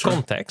in this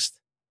context?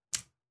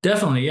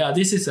 Definitely, yeah.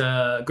 This is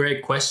a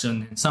great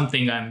question and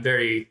something I'm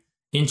very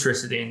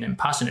interested in and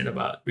passionate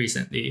about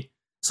recently.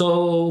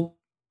 So,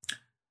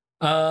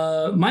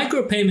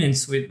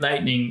 micropayments with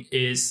Lightning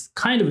is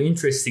kind of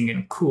interesting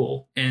and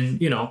cool. And,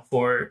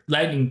 for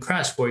Lightning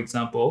Crush, for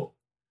example,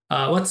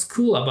 what's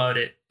cool about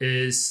it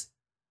is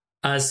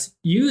as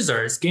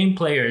users, game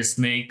players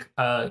make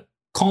a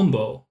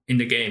combo in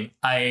the game,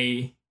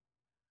 I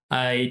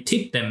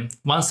tip them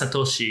 1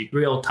 Satoshi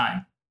real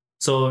time.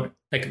 So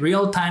like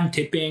real time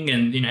tipping,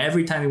 and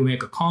every time you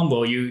make a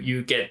combo,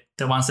 you get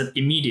the 1 Sat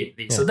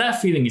immediately. Yeah. So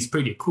that feeling is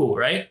pretty cool,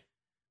 right?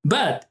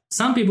 But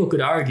some people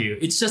could argue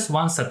it's just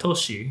 1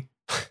 Satoshi.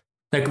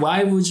 Like,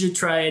 why would you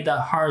try that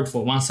hard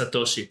for 1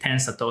 Satoshi, 10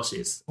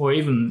 Satoshis, or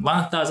even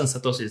 1,000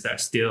 Satoshis are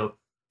still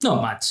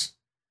not much.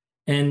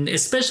 And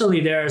especially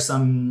there are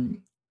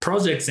some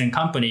projects and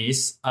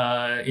companies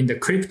in the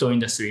crypto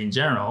industry in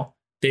general.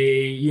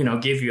 They,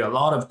 give you a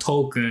lot of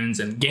tokens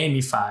and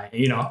gamify.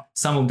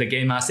 Some of the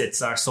game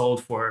assets are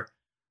sold for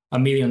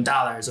 $1 million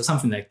or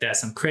something like that,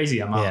 some crazy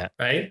amount,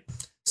 right?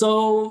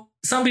 So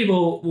some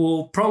people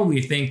will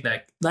probably think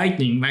that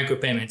Lightning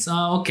micropayments,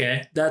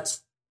 okay,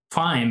 that's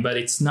fine, but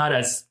it's not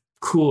as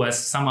cool as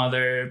some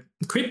other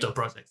crypto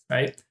projects,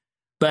 right?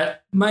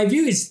 But my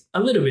view is a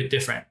little bit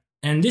different.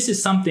 And this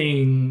is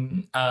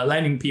something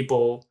Lightning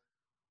people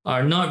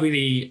are not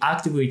really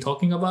actively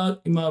talking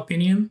about, in my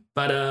opinion.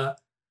 But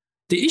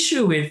the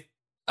issue with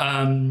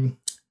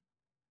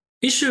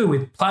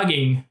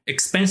plugging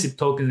expensive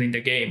tokens in the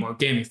game or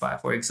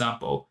gamify, for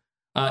example,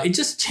 it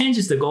just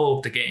changes the goal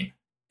of the game.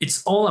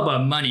 It's all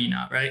about money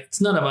now, right? It's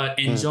not about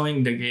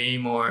enjoying the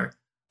game or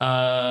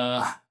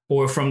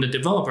from the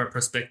developer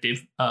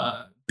perspective,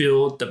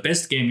 build the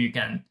best game you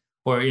can,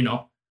 or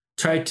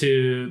try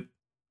to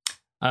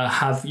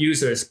have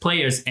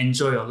players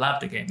enjoy or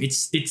love the game.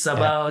 It's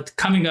about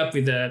coming up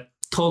with a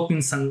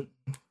token, some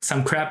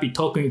crappy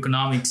token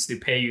economics to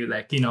pay you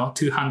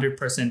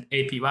 200%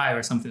 APY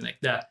or something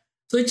like that.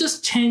 So it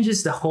just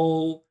changes the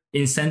whole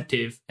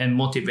incentive and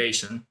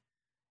motivation.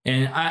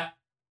 And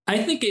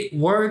I think it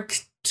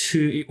works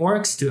to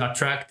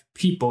attract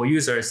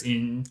users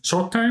in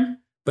short term,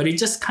 but it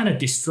just kind of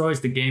destroys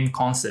the game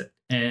concept.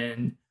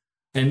 And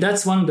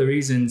that's one of the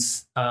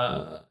reasons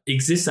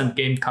existent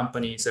game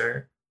companies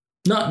are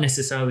not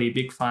necessarily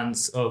big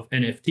fans of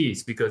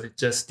NFTs, because it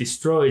just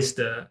destroys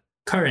the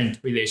current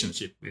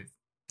relationship with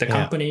the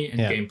company and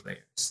game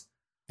players.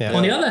 Yeah.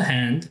 On the other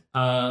hand,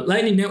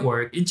 Lightning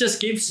Network, it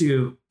just gives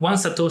you 1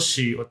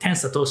 Satoshi or 10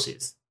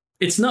 Satoshis.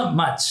 It's not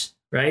much,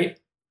 right?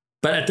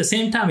 But at the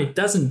same time, it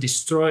doesn't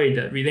destroy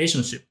the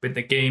relationship with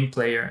the game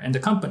player and the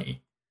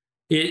company.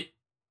 It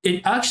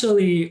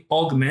actually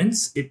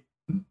augments it.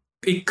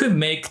 It could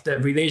make the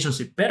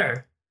relationship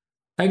better.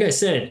 Like I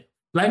said,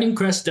 Lightning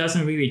Crush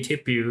doesn't really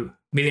tip you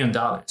 $1 million,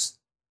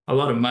 a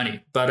lot of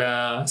money.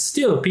 But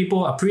still,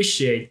 people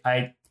appreciate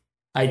I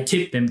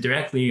tip them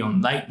directly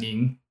on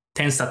Lightning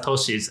 10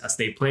 Satoshis as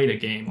they play the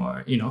game,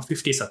 or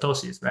 50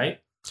 Satoshis, right?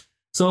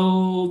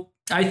 So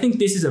I think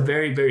this is a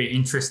very, very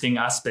interesting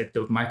aspect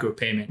of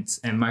micropayments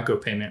and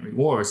micropayment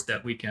rewards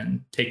that we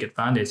can take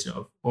advantage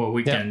of, or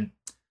we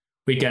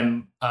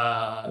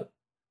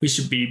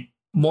should be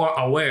more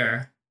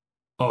aware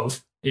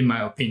of, in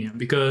my opinion,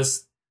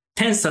 because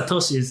 10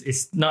 Satoshis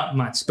is not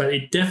much, but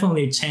it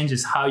definitely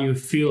changes how you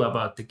feel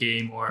about the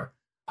game or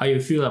how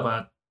you feel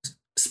about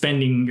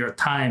spending your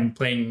time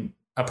playing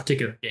a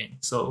particular game.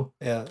 So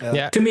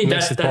to me,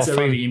 that's a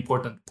really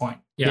important point.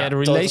 Yeah, the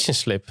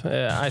relationship.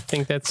 I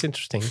think that's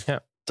interesting. Yeah,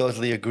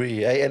 totally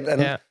agree.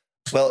 And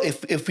well,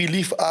 if we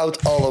leave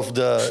out all of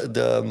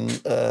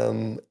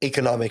the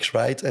economics,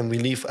 right, and we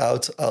leave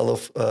out all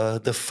of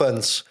the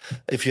funds,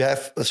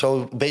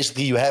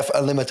 basically you have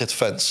unlimited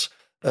funds.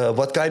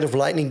 What kind of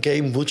Lightning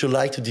game would you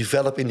like to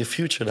develop in the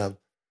future then?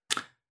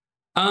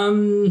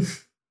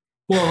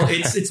 Well,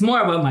 it's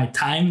more about my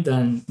time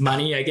than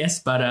money, I guess.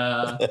 But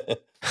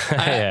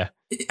I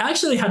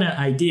actually had an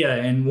idea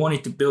and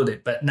wanted to build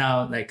it, but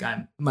now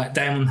my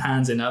Diamond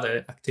Hands and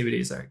other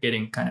activities are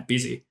getting kind of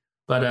busy.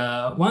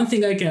 But one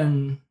thing I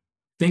can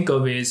think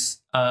of is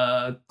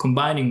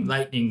combining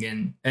Lightning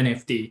and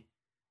NFT.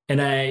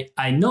 And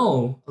I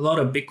know a lot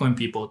of Bitcoin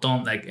people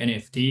don't like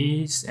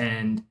NFTs,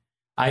 and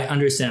I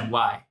understand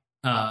why.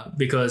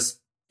 Because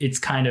it's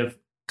kind of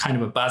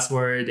a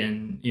buzzword,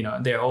 and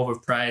they're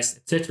overpriced,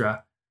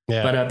 etc.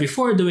 Yeah. But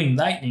before doing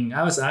Lightning,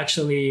 I was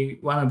actually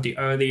one of the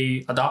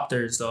early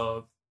adopters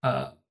of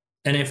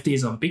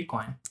NFTs on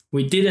Bitcoin.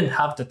 We didn't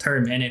have the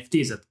term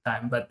NFTs at the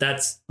time, but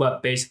that's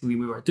what basically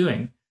we were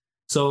doing.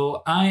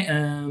 So I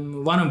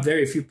am one of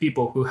very few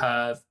people who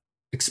have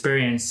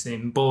experience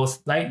in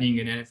both Lightning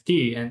and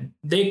NFT, and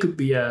they could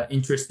be an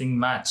interesting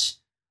match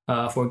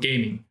for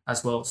gaming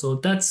as well. So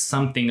that's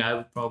something I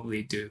would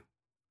probably do.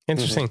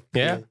 Interesting.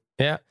 Yeah.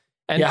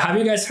 And have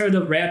you guys heard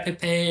of Rare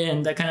Pepe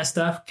and that kind of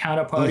stuff?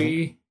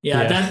 Counterparty?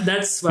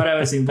 That's what I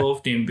was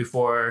involved in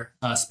before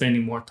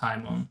spending more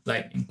time on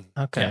Lightning.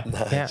 Okay.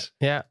 Nice.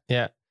 Yeah.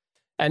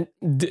 And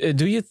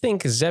do you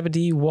think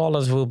Zebedee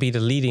Wallet will be the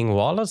leading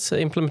wallet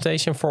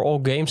implementation for all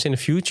games in the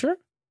future?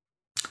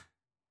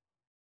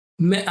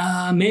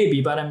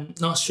 Maybe, but I'm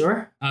not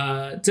sure.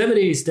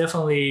 Zebedee is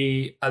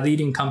definitely a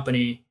leading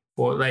company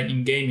for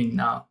Lightning gaming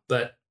now.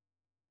 But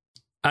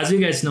as you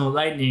guys know,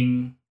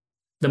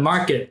 the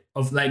market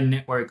of Lightning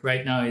Network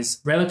right now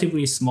is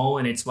relatively small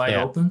and it's wide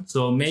open.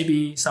 So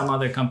maybe some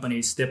other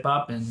companies step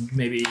up and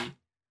maybe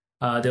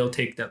they'll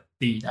take the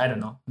lead. I don't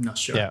know. I'm not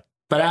sure. Yeah.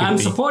 But I'm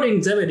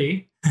supporting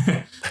Zebedee.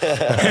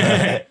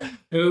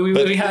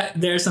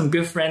 There are some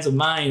good friends of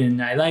mine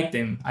and I like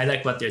them. I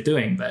like what they're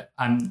doing, but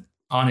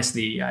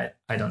honestly, I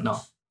don't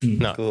know.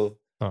 No. Cool.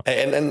 Oh.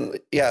 And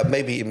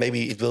maybe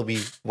it will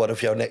be one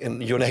of your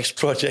next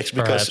projects,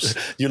 because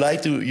you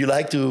like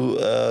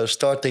to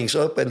start things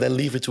up and then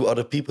leave it to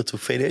other people to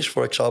finish.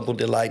 For example,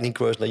 the Lightning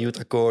Course,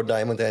 Nayuta Core,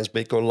 Diamond Dance,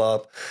 Bitcoin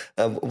Lab.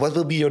 What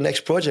will be your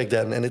next project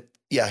then? And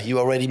you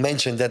already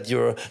mentioned that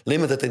you're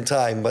limited in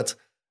time, but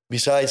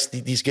besides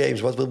these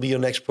games, what will be your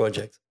next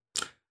project?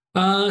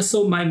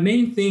 So my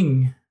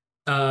main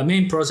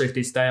project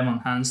is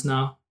Diamond Hands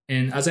now.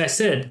 And as I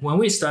said, when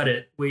we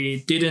started,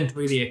 we didn't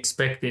really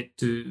expect it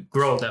to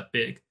grow that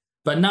big.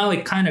 But now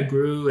it kind of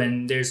grew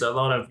and there's a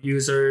lot of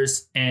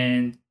users,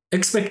 and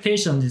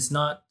expectation is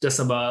not just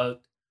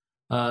about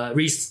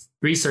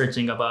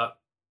researching about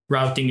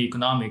routing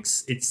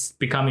economics. It's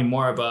becoming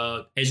more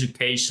about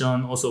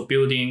education, also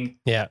building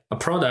a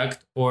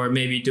product, or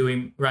maybe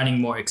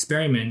running more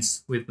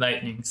experiments with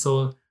Lightning.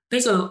 So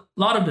there's a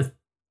lot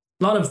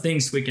of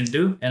things we can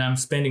do, and I'm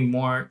spending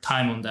more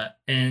time on that.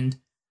 And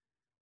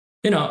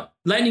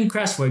Lightning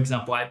Crash, for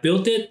example, I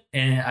built it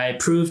and I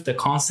proved the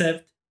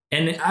concept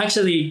and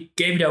actually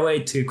gave it away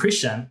to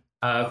Christian,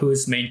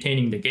 who's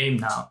maintaining the game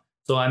now.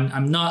 So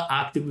I'm not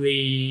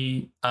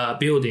actively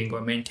building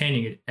or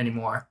maintaining it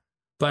anymore.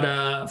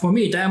 But for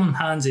me, Diamond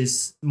Hands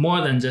is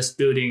more than just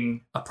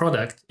building a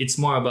product. It's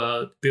more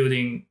about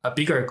building a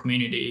bigger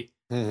community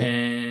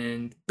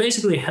and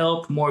basically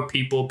help more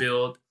people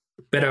build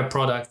better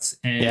products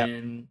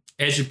and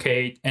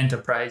educate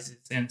enterprises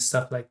and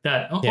stuff like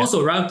that.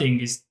 Also, routing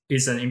is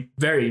a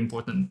very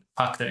important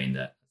factor in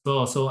that as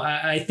well. So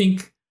I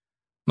think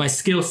my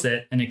skill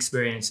set and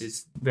experience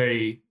is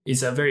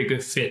a very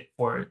good fit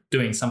for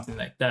doing something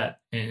like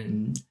that.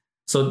 And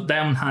so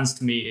Diamond Hands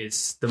to me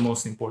is the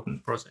most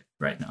important project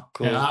right now.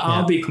 Cool. And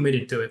I'll be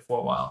committed to it for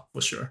a while,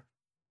 for sure.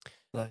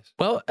 Nice.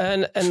 Well,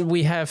 and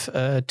we have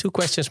 2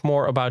 questions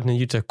more about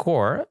Nayuta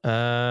Core.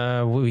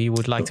 We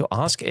would like to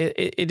ask.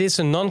 It is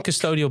a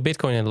non-custodial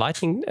Bitcoin and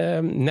Lightning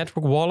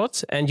network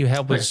wallet, and you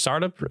help with a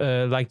startup,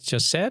 like you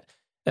just said.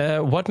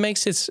 What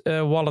makes its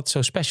wallet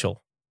so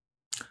special?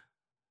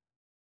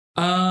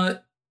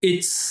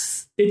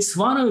 It's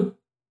one of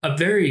a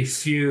very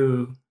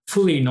few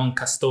fully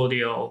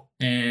non-custodial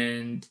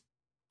and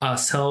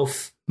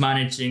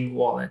self-managing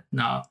wallet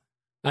now.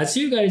 As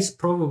you guys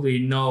probably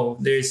know,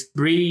 there's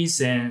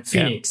Breeze and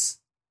Phoenix.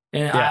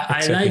 And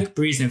exactly. I like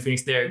Breeze and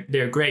Phoenix.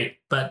 They're great,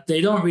 but they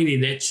don't really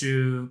let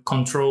you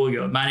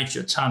manage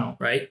your channel,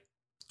 right?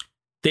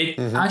 They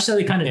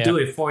actually kind of do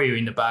it for you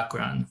in the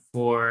background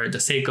for the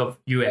sake of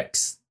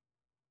UX.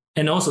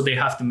 And also they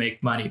have to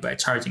make money by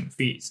charging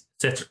fees,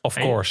 etc. Of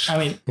course. I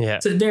mean,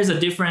 so there's a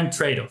different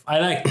trade-off.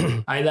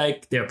 I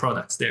like their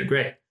products. They're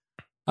great.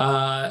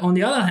 On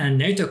the other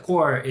hand, Nayuta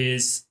Core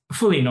is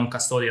fully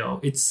non-custodial.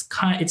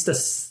 It's the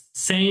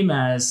same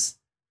as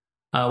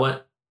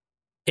what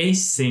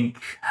Async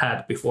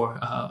had before.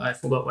 I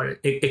forgot what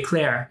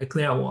Eclair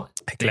wallet.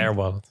 Eclair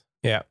wallet.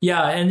 Yeah.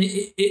 Yeah, and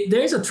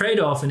there's a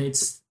trade-off, and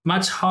it's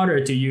much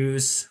harder to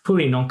use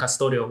fully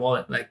non-custodial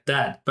wallet like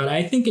that. But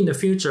I think in the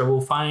future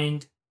we'll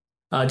find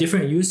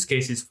different use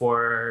cases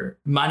for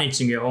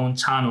managing your own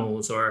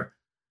channels or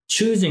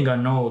choosing a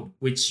node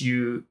which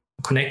you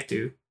connect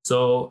to.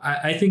 So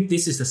I think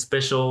this is a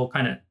special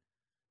kind of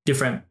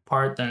different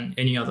part than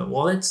any other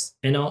wallets.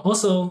 And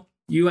also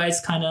UI is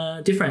kind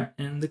of different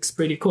and looks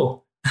pretty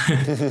cool.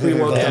 We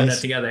worked on that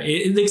together.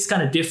 It looks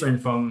kind of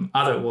different from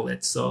other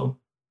wallets. So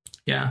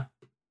yeah.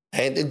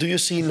 And do you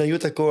see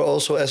Nayuta Core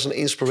also as an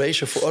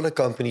inspiration for other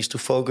companies to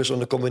focus on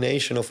the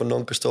combination of a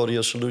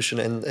non-custodial solution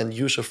and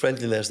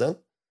user-friendliness then?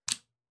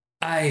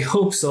 I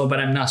hope so, but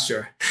I'm not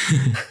sure.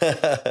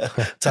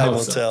 Time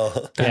will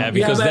tell. Yeah,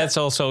 because that's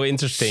also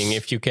interesting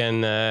if you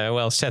can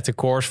set the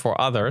course for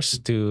others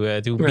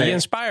to be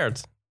inspired,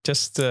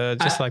 just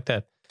like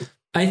that.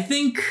 I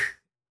think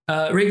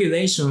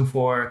regulation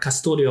for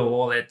custodial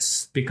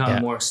wallets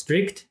become more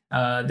strict.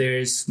 There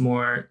is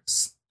more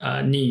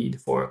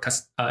need for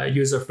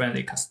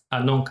user-friendly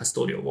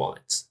non-custodial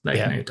wallets like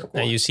Naruto.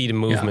 And you see the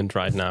movement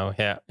right now.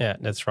 Yeah,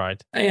 that's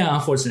right. Yeah,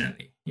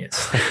 unfortunately,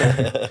 yes.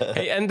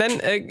 Hey, and then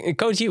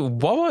Koji,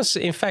 what was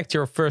in fact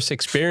your first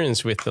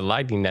experience with the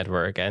Lightning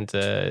Network? And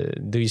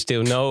do you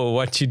still know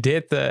what you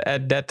did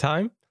at that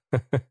time?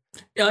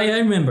 Yeah, I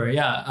remember.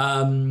 Yeah,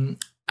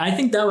 I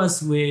think that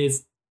was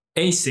with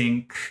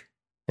Async,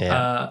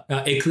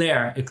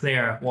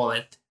 Eclair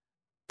wallet.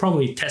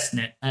 Probably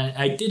testnet.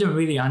 I didn't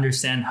really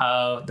understand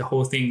how the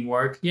whole thing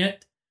worked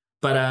yet,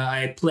 but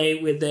I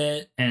played with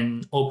it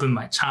and opened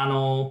my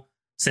channel,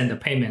 sent a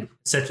payment,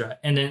 etc.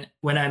 And then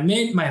when I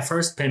made my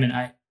first payment,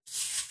 I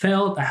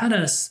had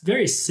a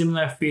very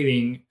similar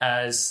feeling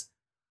as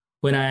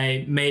when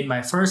I made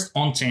my first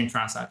on-chain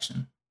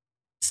transaction.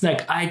 It's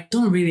like, I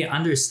don't really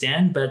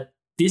understand, but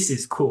this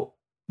is cool.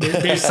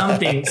 There's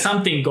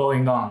something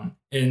going on,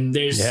 and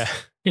there's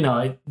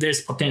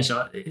there's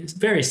potential. It's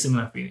very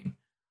similar feeling.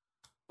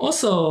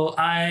 Also,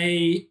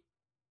 I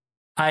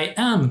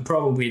am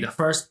probably the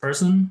first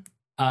person,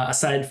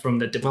 aside from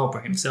the developer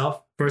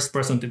himself, first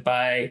person to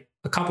buy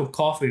a cup of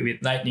coffee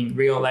with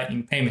real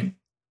Lightning payment.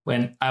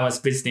 When I was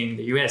visiting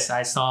the US,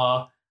 I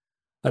saw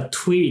a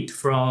tweet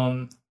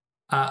from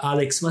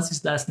Alex, what's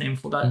his last name?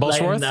 Forgot.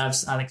 Bosworth?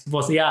 Alex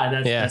Bosworth.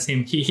 Yeah, that's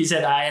him. He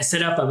said, I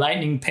set up a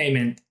Lightning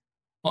payment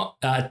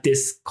at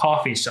this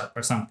coffee shop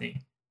or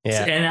something.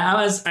 Yeah. And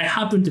I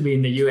happened to be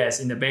in the US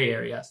in the Bay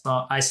Area.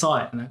 So I saw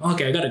it and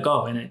okay, I gotta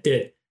go. And I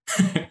did.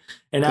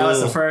 And I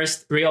was the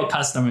first real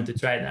customer to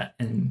try that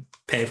and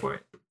pay for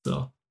it.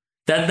 So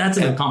that's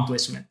an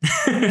accomplishment.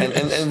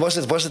 and was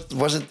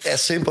it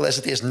as simple as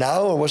it is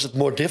now, or was it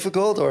more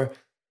difficult, or?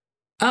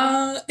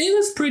 It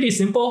was pretty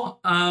simple.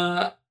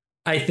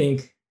 I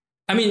think.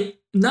 I mean,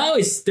 now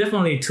it's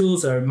definitely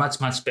tools are much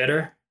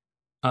better.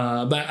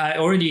 But I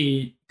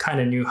already kind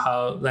of knew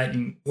how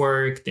Lightning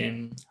worked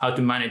and how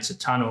to manage the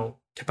channel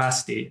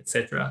capacity,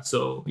 etc.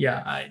 So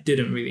yeah, I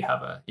didn't really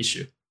have an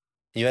issue.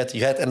 You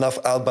had enough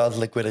outbound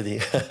liquidity.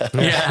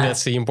 Yeah,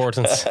 that's the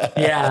importance.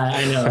 Yeah,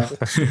 I know.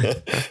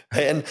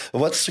 And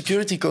what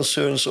security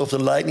concerns of the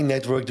Lightning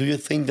Network do you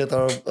think that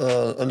are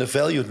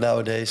undervalued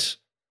nowadays?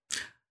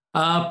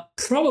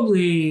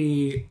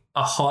 Probably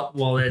a hot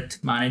wallet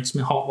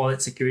management, hot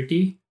wallet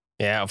security.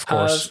 Yeah, of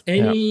course. Have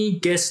any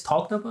guests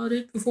talked about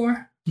it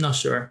before? Not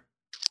sure.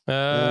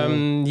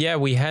 Yeah,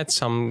 we had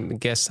some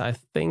guests, I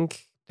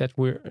think, that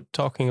we're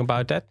talking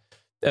about that.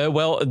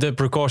 Well, the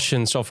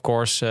precautions, of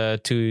course,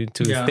 to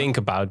think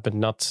about, but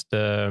not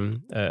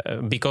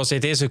because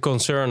it is a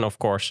concern, of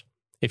course,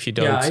 if you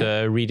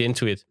don't read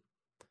into it.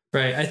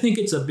 Right. I think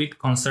it's a big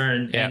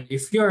concern. Yeah. And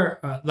if you're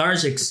a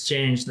large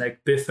exchange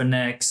like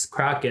Bitfinex,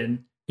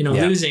 Kraken,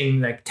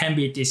 losing like 10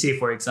 BTC,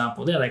 for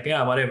example, they're like,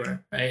 yeah,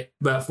 whatever. Right.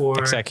 But for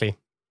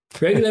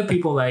regular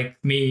people like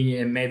me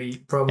and maybe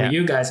probably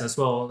you guys as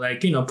well,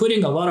 like,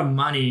 putting a lot of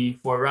money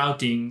for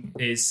routing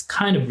is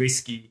kind of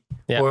risky,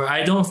 or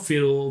I don't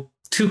feel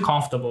too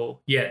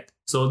comfortable yet.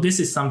 So this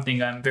is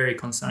something I'm very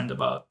concerned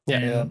about.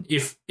 And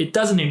if it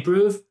doesn't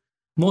improve,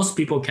 most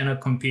people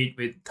cannot compete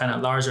with kind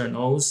of larger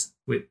nodes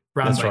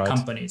run by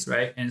companies,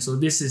 right? And so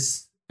this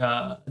is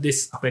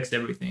this affects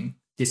everything,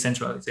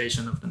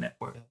 decentralization of the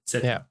network,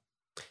 etc. Yeah.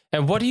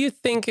 And what do you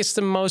think is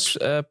the most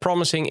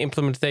promising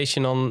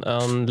implementation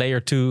on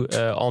layer 2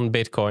 on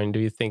Bitcoin? Do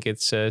you think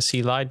it's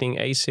C Lightning,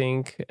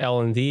 Async,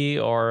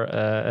 LND, or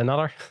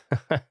another?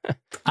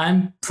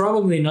 I'm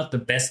probably not the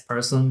best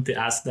person to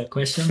ask that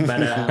question,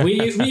 but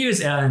we use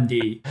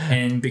LND,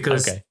 and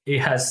because it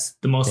has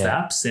the most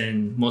apps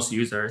and most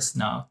users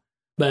now.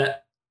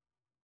 But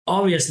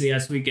obviously,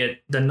 as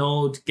the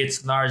node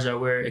gets larger,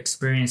 we're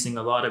experiencing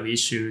a lot of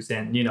issues,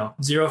 and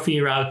zero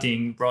fee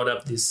routing brought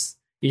up this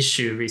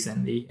issue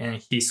recently,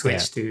 and he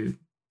switched to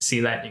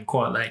C Lightning,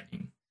 Core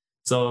Lightning.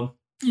 So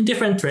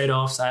different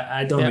trade-offs.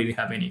 I don't really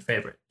have any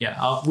favorite.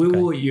 We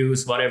will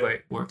use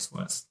whatever works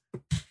for us.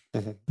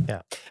 Mm-hmm.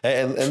 Yeah.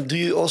 And do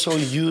you also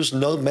use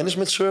node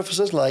management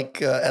services like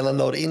LN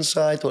Node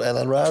Insight or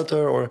LN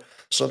Router or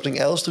something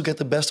else to get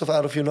the best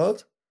out of your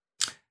node?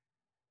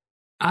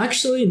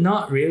 Actually,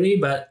 not really,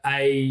 but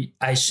I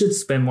should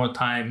spend more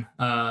time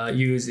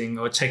using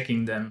or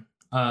checking them.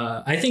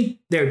 I think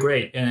they're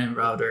great, LN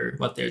Router,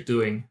 what they're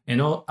doing.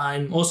 And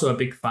I'm also a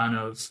big fan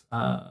of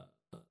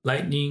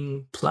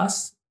Lightning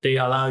Plus. They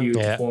allow you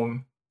to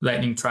form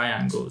Lightning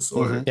triangles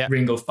or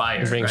Ring of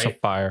Fire. Rings of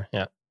Fire,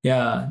 yeah.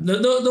 Yeah,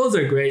 those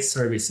are great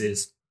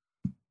services.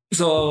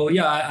 So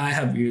I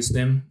have used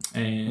them.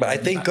 But I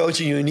think,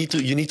 Koji, you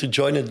need to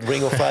join a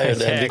Ring of Fire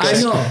then,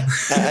 because I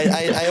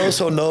know. I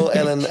also know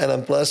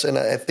LN Plus, and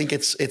I think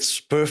it's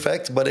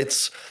perfect. But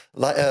it's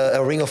like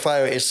a Ring of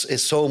Fire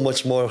is so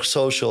much more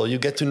social. You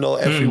get to know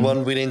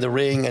everyone within the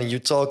ring, and you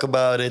talk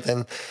about it,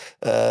 and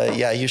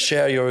you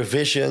share your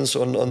visions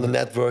on the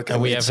network.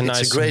 And we have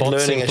it's a great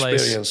learning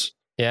experience.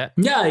 Yeah,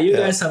 you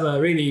guys have a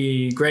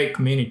really great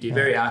community,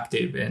 very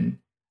active, and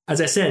as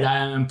I said, I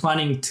am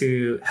planning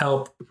to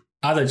help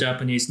other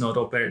Japanese node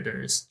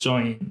operators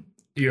join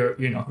your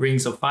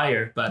Rings of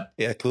Fire, but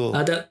Yeah, cool.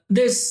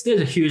 There's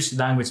a huge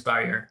language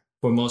barrier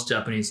for most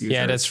Japanese users.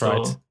 Yeah, that's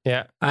right.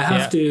 Yeah, I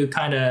have to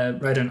kind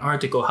of write an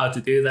article how to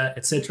do that,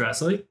 etc.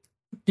 So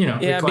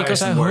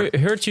because I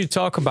heard you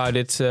talk about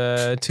it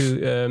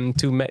to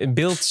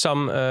build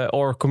some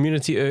or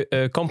community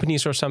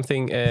companies or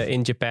something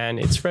in Japan.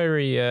 It's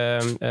very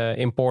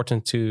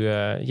important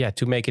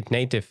to make it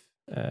native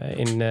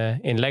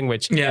in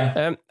language.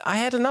 Yeah. I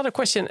had another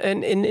question.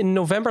 In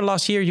November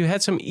last year, you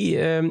had some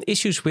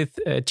issues with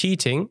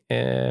cheating.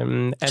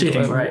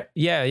 Cheating, right?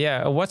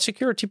 Yeah. What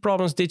security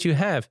problems did you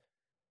have?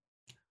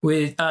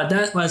 With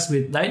that was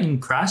with Lightning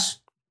Crash.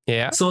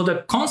 Yeah. So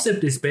the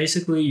concept is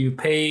basically you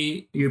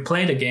play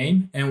the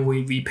game and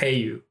we pay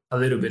you a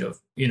little bit of,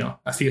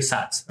 a few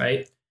sats,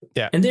 right?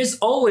 Yeah. And there's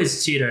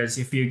always cheaters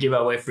if you give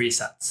away free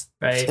sats,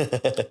 right?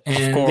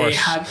 And they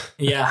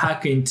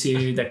hack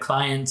into the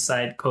client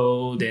side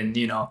code and,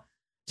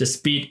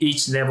 just beat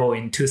each level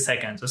in 2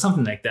 seconds or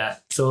something like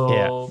that.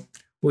 So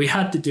we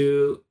had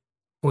to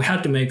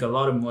make a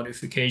lot of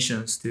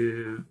modifications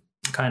to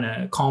kind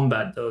of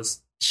combat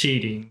those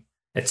cheating,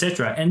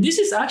 etc. And this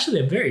is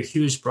actually a very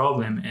huge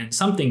problem, and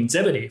something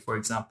Zebedee, for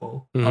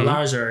example, a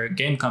larger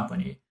game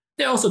company,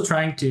 they're also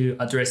trying to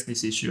address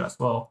this issue as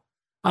well.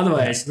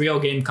 Otherwise, real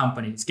game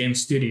companies, game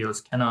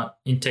studios cannot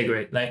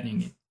integrate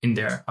Lightning in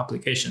their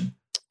application,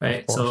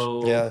 right?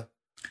 So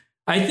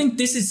I think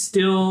there's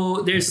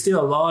still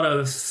a lot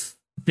of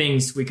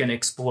things we can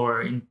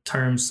explore in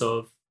terms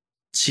of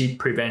cheat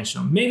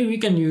prevention. Maybe we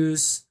can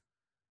use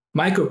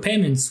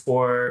micropayments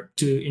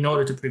in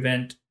order to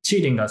prevent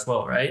cheating as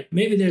well, right?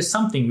 Maybe there's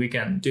something we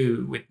can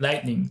do with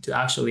Lightning to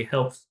actually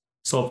help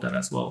solve that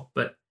as well.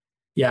 But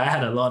I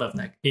had a lot of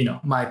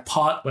my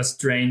pot was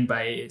drained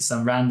by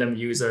some random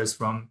users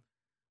from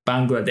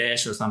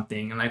Bangladesh or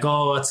something. I'm like,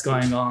 oh, what's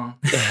going on?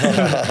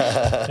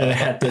 And I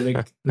had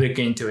to look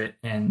into it.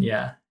 And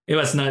it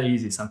was not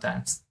easy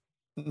sometimes.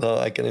 No,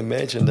 I can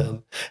imagine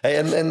that. Hey,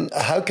 and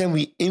how can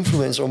we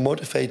influence or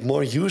motivate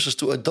more users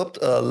to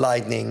adopt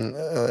Lightning?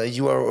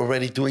 You are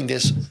already doing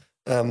this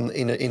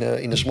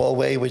in a small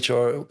way with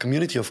your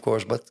community, of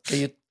course. But can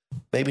you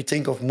maybe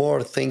think of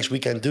more things we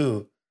can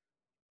do?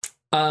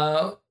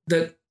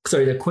 The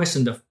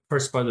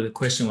first part of the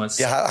question was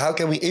how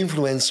can we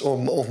influence or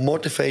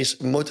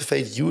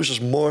motivate users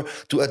more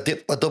to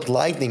adopt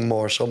Lightning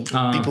more? So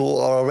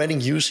people are already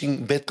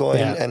using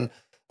Bitcoin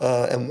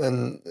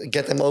and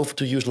get them over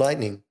to use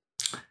Lightning.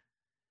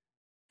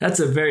 That's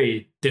a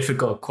very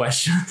difficult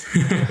question.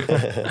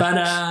 But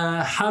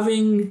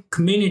having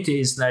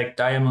communities like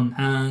Diamond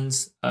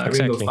Hands,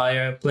 Ring of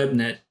Fire,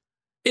 PlebNet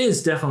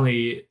is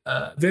definitely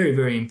a very,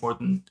 very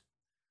important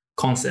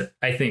concept,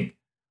 I think.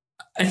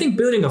 I think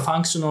building a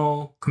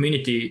functional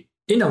community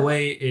in a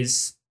way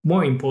is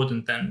more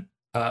important than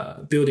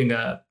building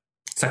a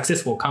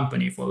successful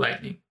company for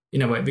Lightning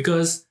in a way,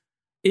 because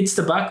it's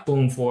the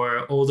backbone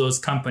for all those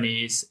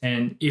companies.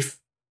 And if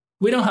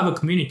we don't have a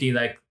community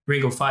like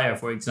Ring of Fire,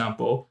 for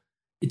example,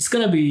 it's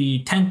going to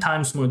be 10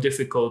 times more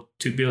difficult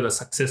to build a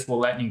successful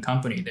Lightning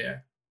company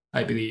there,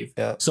 I believe.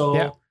 Yeah.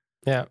 So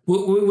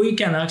we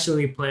can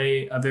actually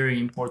play a very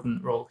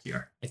important role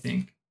here, I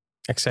think.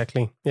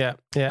 Exactly. Yeah.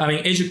 I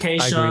mean,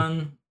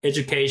 education.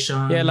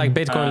 Yeah, like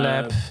Bitcoin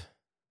Lab.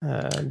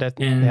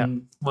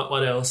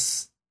 What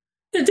else?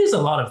 There's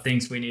a lot of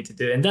things we need to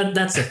do, and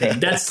that's the thing.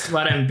 That's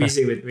what I'm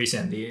busy with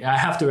recently. I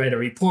have to write a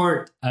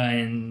report,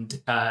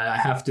 and I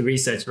have to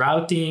research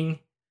routing.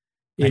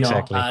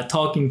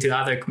 Talking to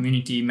other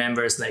community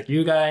members like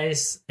you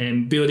guys,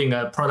 and building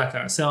a product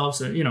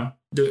ourselves, or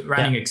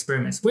running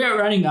experiments. We are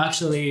running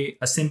actually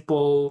a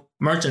simple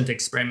merchant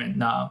experiment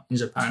now in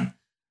Japan.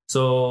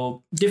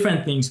 So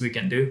different things we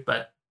can do,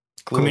 but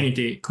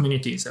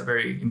communities are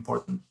very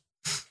important.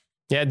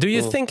 Yeah. Do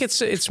you think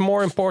it's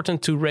more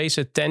important to raise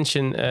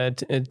attention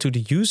to the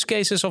use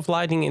cases of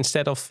Lightning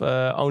instead of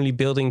only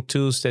building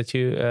tools that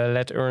you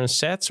let earn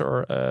sats,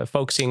 or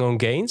focusing on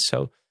gains?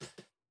 So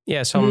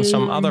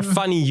some other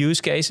funny use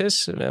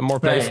cases, more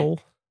playful,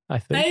 I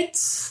think.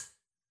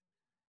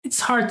 It's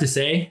hard to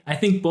say. I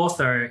think both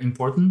are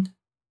important.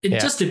 It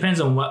just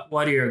depends on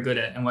what you're good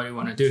at and what you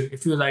want to do.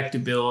 If you like to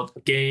build a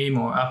game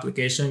or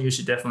application, you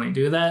should definitely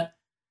do that.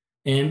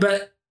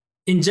 But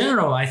in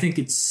general, I think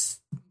it's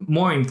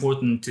more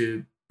important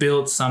to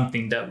build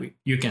something that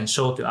you can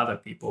show to other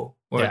people,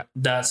 or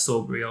that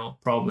solve real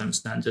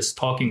problems, than just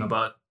talking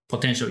about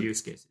potential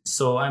use cases.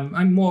 So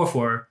I'm more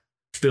for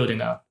building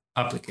an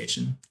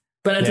application.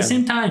 But at the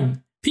same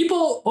time,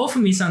 people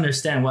often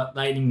misunderstand what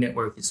Lightning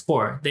Network is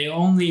for. They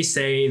only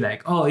say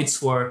like, oh, it's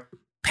for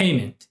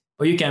payment.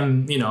 Or you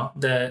can,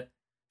 the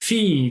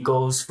fee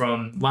goes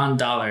from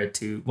 $1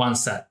 to 1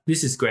 sat.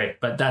 This is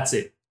great, but that's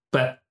it.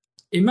 But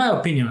in my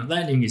opinion,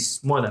 Lightning is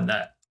more than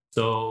that.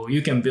 So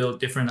you can build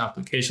different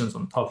applications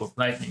on top of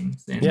Lightning.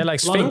 And like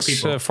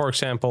Sphinx, for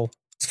example.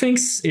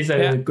 Sphinx is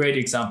a great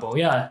example.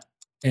 Yeah.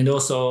 And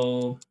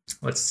also,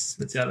 what's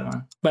the other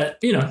one?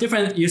 But,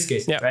 different use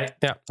cases, right?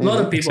 Yeah. A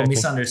lot of people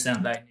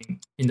misunderstand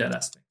Lightning in that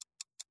aspect.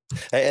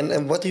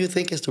 And what do you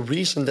think is the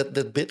reason that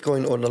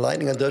Bitcoin or the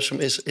Lightning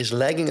adoption is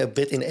lagging a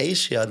bit in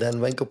Asia than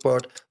when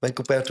compared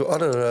to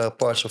other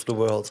parts of the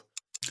world?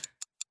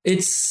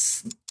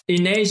 It's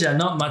in Asia,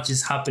 not much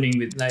is happening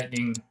with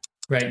Lightning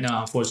right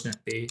now,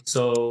 unfortunately.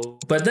 So,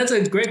 but that's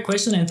a great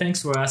question, and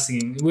thanks for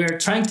asking. We're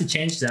trying to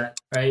change that,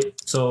 right?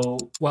 So,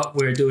 what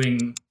we're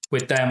doing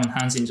with Diamond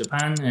Hands in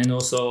Japan, and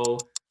also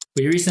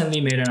we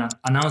recently made an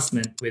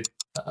announcement with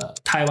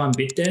Taiwan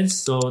BitDevs,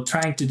 so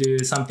trying to do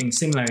something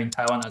similar in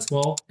Taiwan as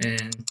well,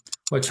 and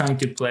we're trying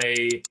to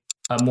play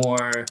a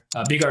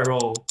bigger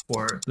role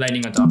for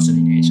Lightning adoption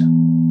in Asia.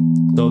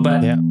 So,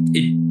 but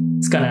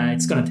it's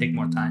gonna take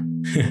more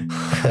time.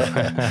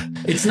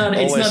 It's not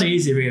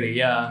easy, really.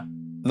 Yeah.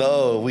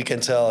 No, we can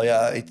tell.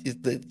 Yeah,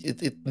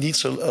 it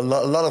needs a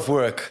lot of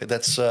work.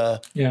 That's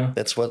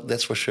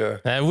for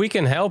sure. And we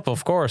can help,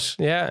 of course.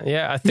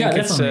 Yeah. I think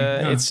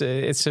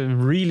it's a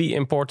really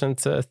important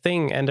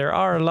thing, and there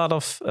are a lot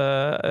of.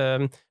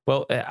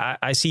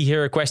 I see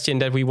here a question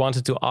that we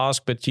wanted to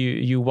ask, but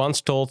you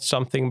once told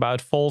something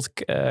about Volt,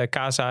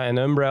 Casa, and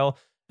Umbrel,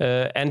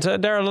 and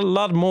there are a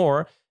lot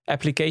more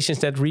applications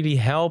that really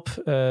help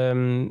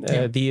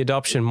the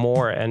adoption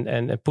more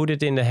and put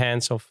it in the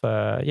hands of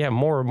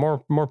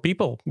more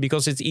people,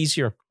 because it's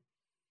easier.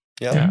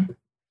 Yeah.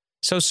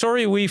 So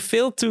sorry we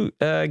failed to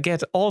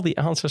get all the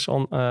answers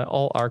on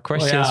all our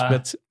questions,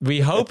 but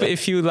we hope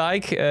if you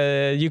like,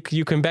 you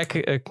can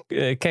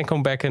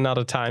come back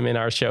another time in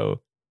our show.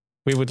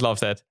 We would love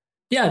that.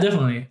 Yeah,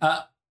 definitely.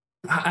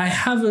 I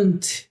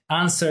haven't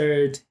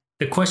answered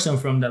the question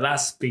from the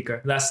last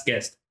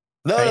guest.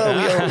 No,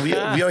 we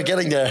are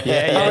getting there.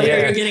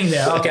 You're getting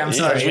there. Okay, I'm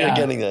sorry. Yes, we're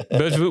getting there.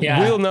 But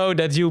we'll know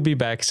that you'll be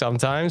back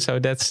sometime, so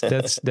that's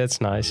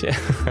nice.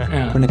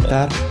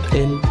 Conectar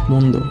el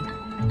mundo.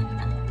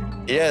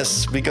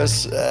 Yes,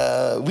 because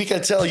we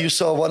can tell you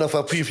saw one of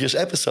our previous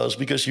episodes,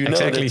 because you know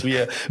that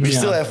we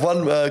still have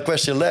one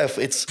question left.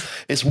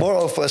 It's more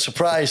of a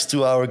surprise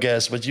to our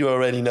guests, but you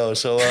already know.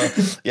 So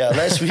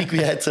last week we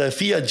had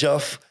Fiat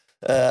Joff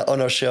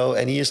on our show,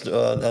 and he is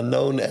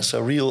known as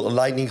a real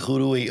Lightning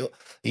guru.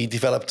 He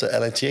developed the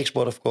LNTX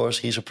board, of course.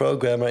 He's a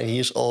programmer, and he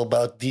is all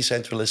about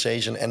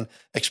decentralization and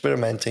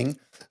experimenting.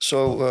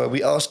 So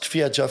we asked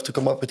Fiat Joff to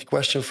come up with a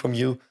question from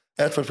you.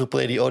 Edward will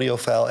play the audio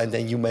file, and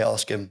then you may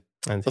ask him.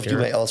 You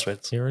may answer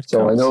it.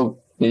 So I know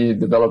he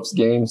develops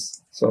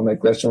games. So my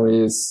question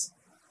is,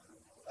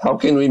 how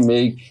can we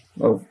make,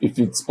 or if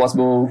it's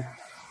possible,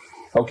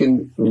 how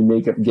can we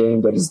make a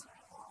game that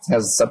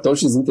has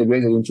Satoshis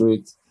integrated into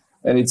it,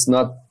 and it's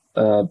not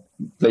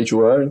play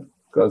to earn?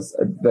 Because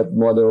that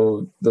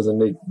model doesn't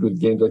make good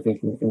games, I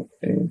think,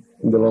 in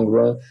the long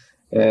run.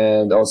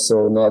 And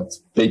also not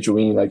pay to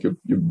win, like you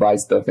buy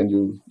stuff and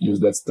you use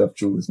that stuff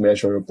to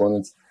smash your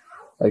opponents.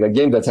 Like a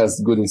game that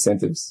has good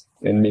incentives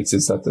and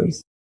mixes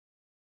Satoshis.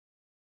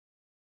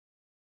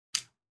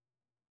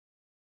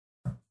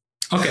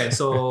 Okay,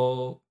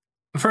 so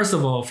first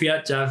of all,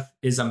 Fiat Jeff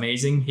is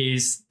amazing.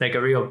 He's like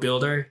a real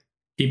builder.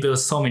 He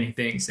builds so many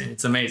things, and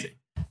it's amazing.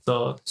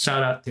 So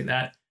shout out to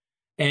that.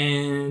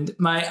 And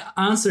my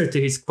answer to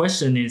his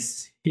question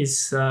is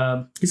his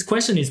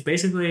question is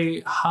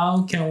basically,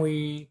 how can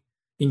we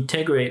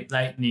integrate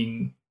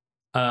Lightning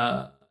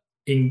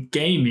in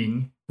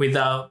gaming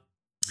without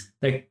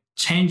like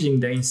changing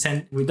the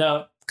incentive,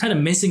 without kind of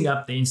messing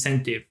up the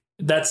incentive.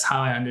 That's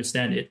how I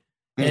understand it.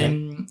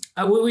 Mm-hmm.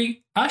 And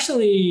we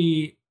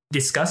actually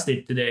discussed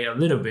it today a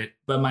little bit,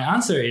 but my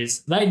answer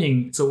is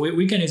Lightning. So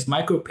we can use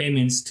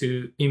micropayments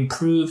to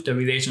improve the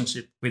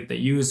relationship with the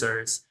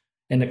users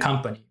and the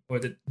company or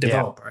the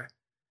developer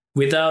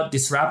without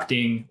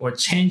disrupting or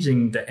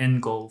changing the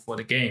end goal for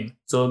the game.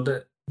 So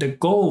the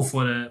goal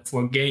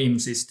for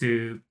games is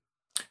to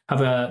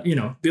have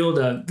build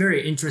a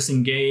very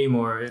interesting game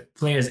or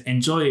players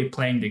enjoy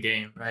playing the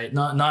game, right?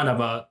 Not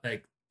about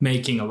like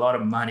making a lot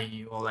of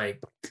money or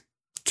like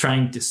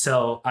trying to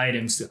sell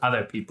items to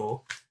other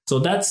people. So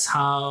that's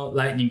how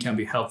Lightning can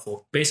be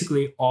helpful.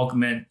 Basically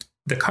augment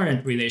the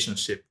current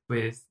relationship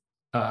with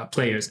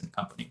players and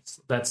companies.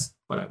 So that's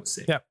what I would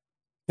say. Yeah.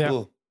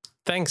 Cool.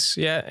 Thanks.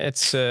 Yeah,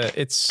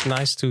 it's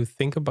nice to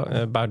think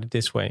about it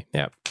this way.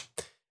 Yeah.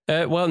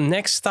 Well,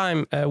 next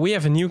time we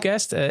have a new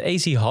guest,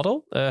 AZ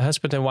Huddle, a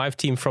husband and wife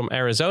team from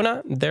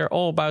Arizona. They're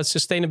all about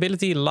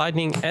sustainability,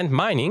 Lightning, and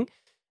mining.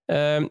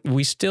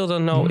 We still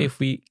don't know if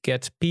we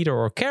get Peter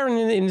or Karen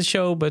in the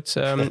show, but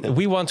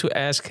we want to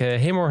ask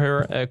him or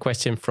her a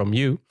question from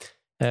you.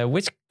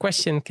 Which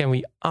question can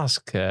we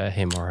ask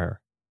him or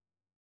her?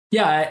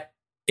 Yeah,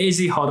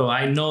 AZ Huddle,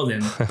 I know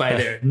them by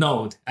their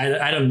node.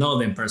 I don't know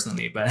them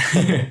personally, but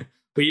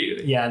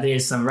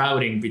there's some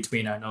routing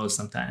between our nodes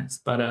sometimes.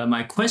 But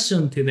my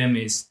question to them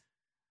is,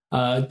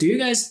 do you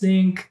guys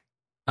think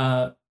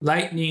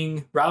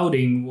Lightning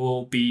routing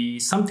will be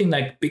something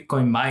like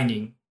Bitcoin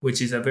mining,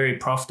 which is a very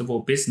profitable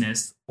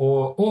business,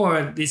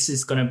 or this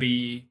is going to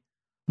be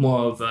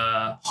more of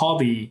a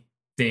hobby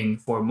thing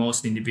for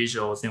most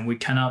individuals, and we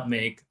cannot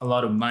make a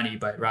lot of money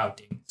by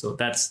routing? So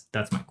that's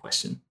my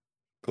question.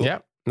 Cool. Yeah,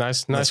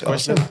 nice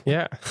question.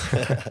 Yeah.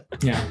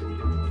 Yeah.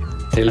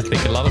 I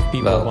think a lot of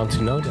people want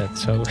to know that.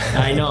 So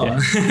I know.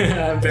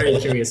 I'm very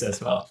curious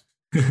as well.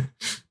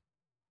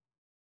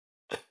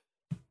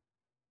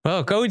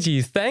 Well,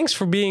 Koji, thanks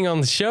for being on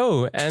the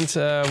show. And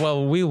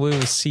we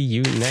will see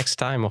you next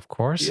time, of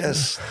course.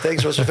 Yes,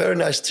 thanks. It was a very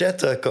nice chat,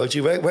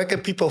 Koji. Where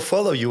can people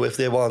follow you if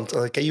they want?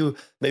 Can you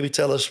maybe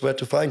tell us where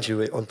to find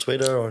you on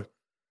Twitter? Or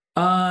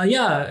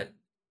yeah,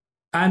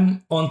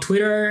 I'm on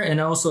Twitter, and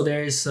also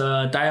there's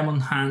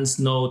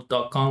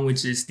diamondhandsnode.com,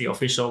 which is the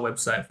official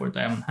website for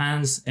Diamond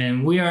Hands.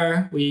 And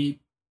we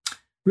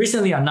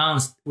recently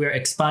announced we're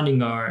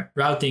expanding our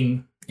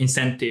routing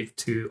incentive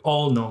to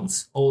all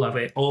nodes,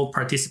 all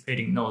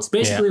participating nodes.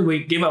 Basically,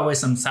 we give away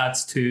some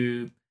sats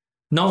to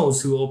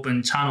nodes who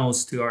open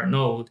channels to our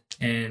node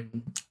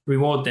and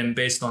reward them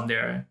based on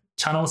their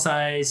channel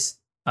size,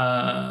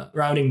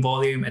 routing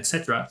volume,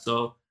 etc.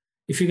 So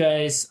if you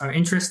guys are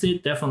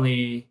interested,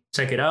 definitely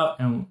check it out,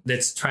 and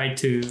let's try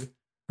to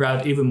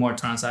route even more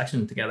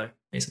transactions together,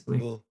 basically.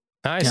 Cool.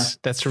 Nice. Yeah.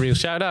 That's a real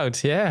shout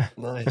out. Yeah.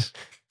 Nice.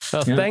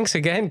 Well, thanks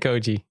again,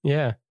 Koji.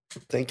 Yeah.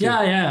 Thank you.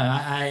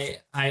 Yeah.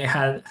 I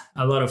had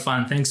a lot of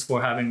fun. Thanks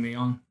for having me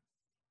on.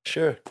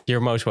 Sure. You're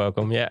most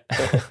welcome. Yeah.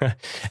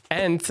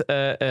 And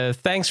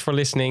thanks for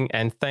listening.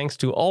 And thanks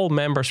to all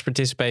members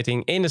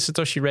participating in the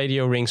Satoshi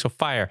Radio Rings of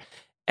Fire.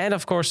 And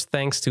of course,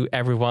 thanks to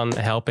everyone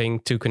helping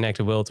to connect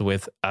the world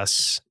with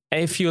us.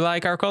 If you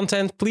like our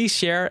content, please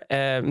share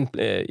and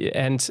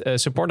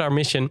support our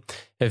mission.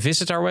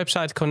 Visit our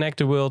website,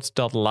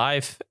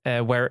 connecttheworld.live,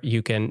 where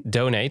you can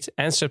donate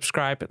and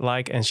subscribe,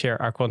 like, and share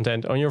our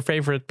content on your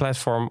favorite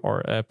platform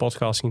or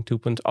Podcasting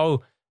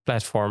 2.0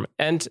 platform.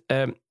 And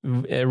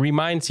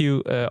remind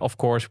you, of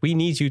course, we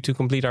need you to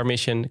complete our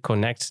mission,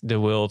 connect the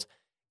world.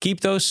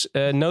 Keep those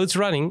nodes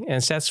running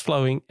and sets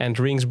flowing and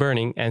rings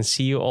burning. And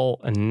see you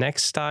all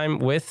next time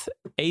with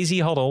AZ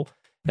Huddle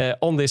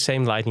on this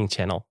same Lightning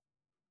channel.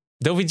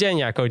 Do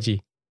widzenia, Koji.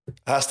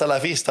 Hasta la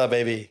vista,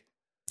 baby.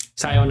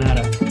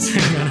 Sayonara.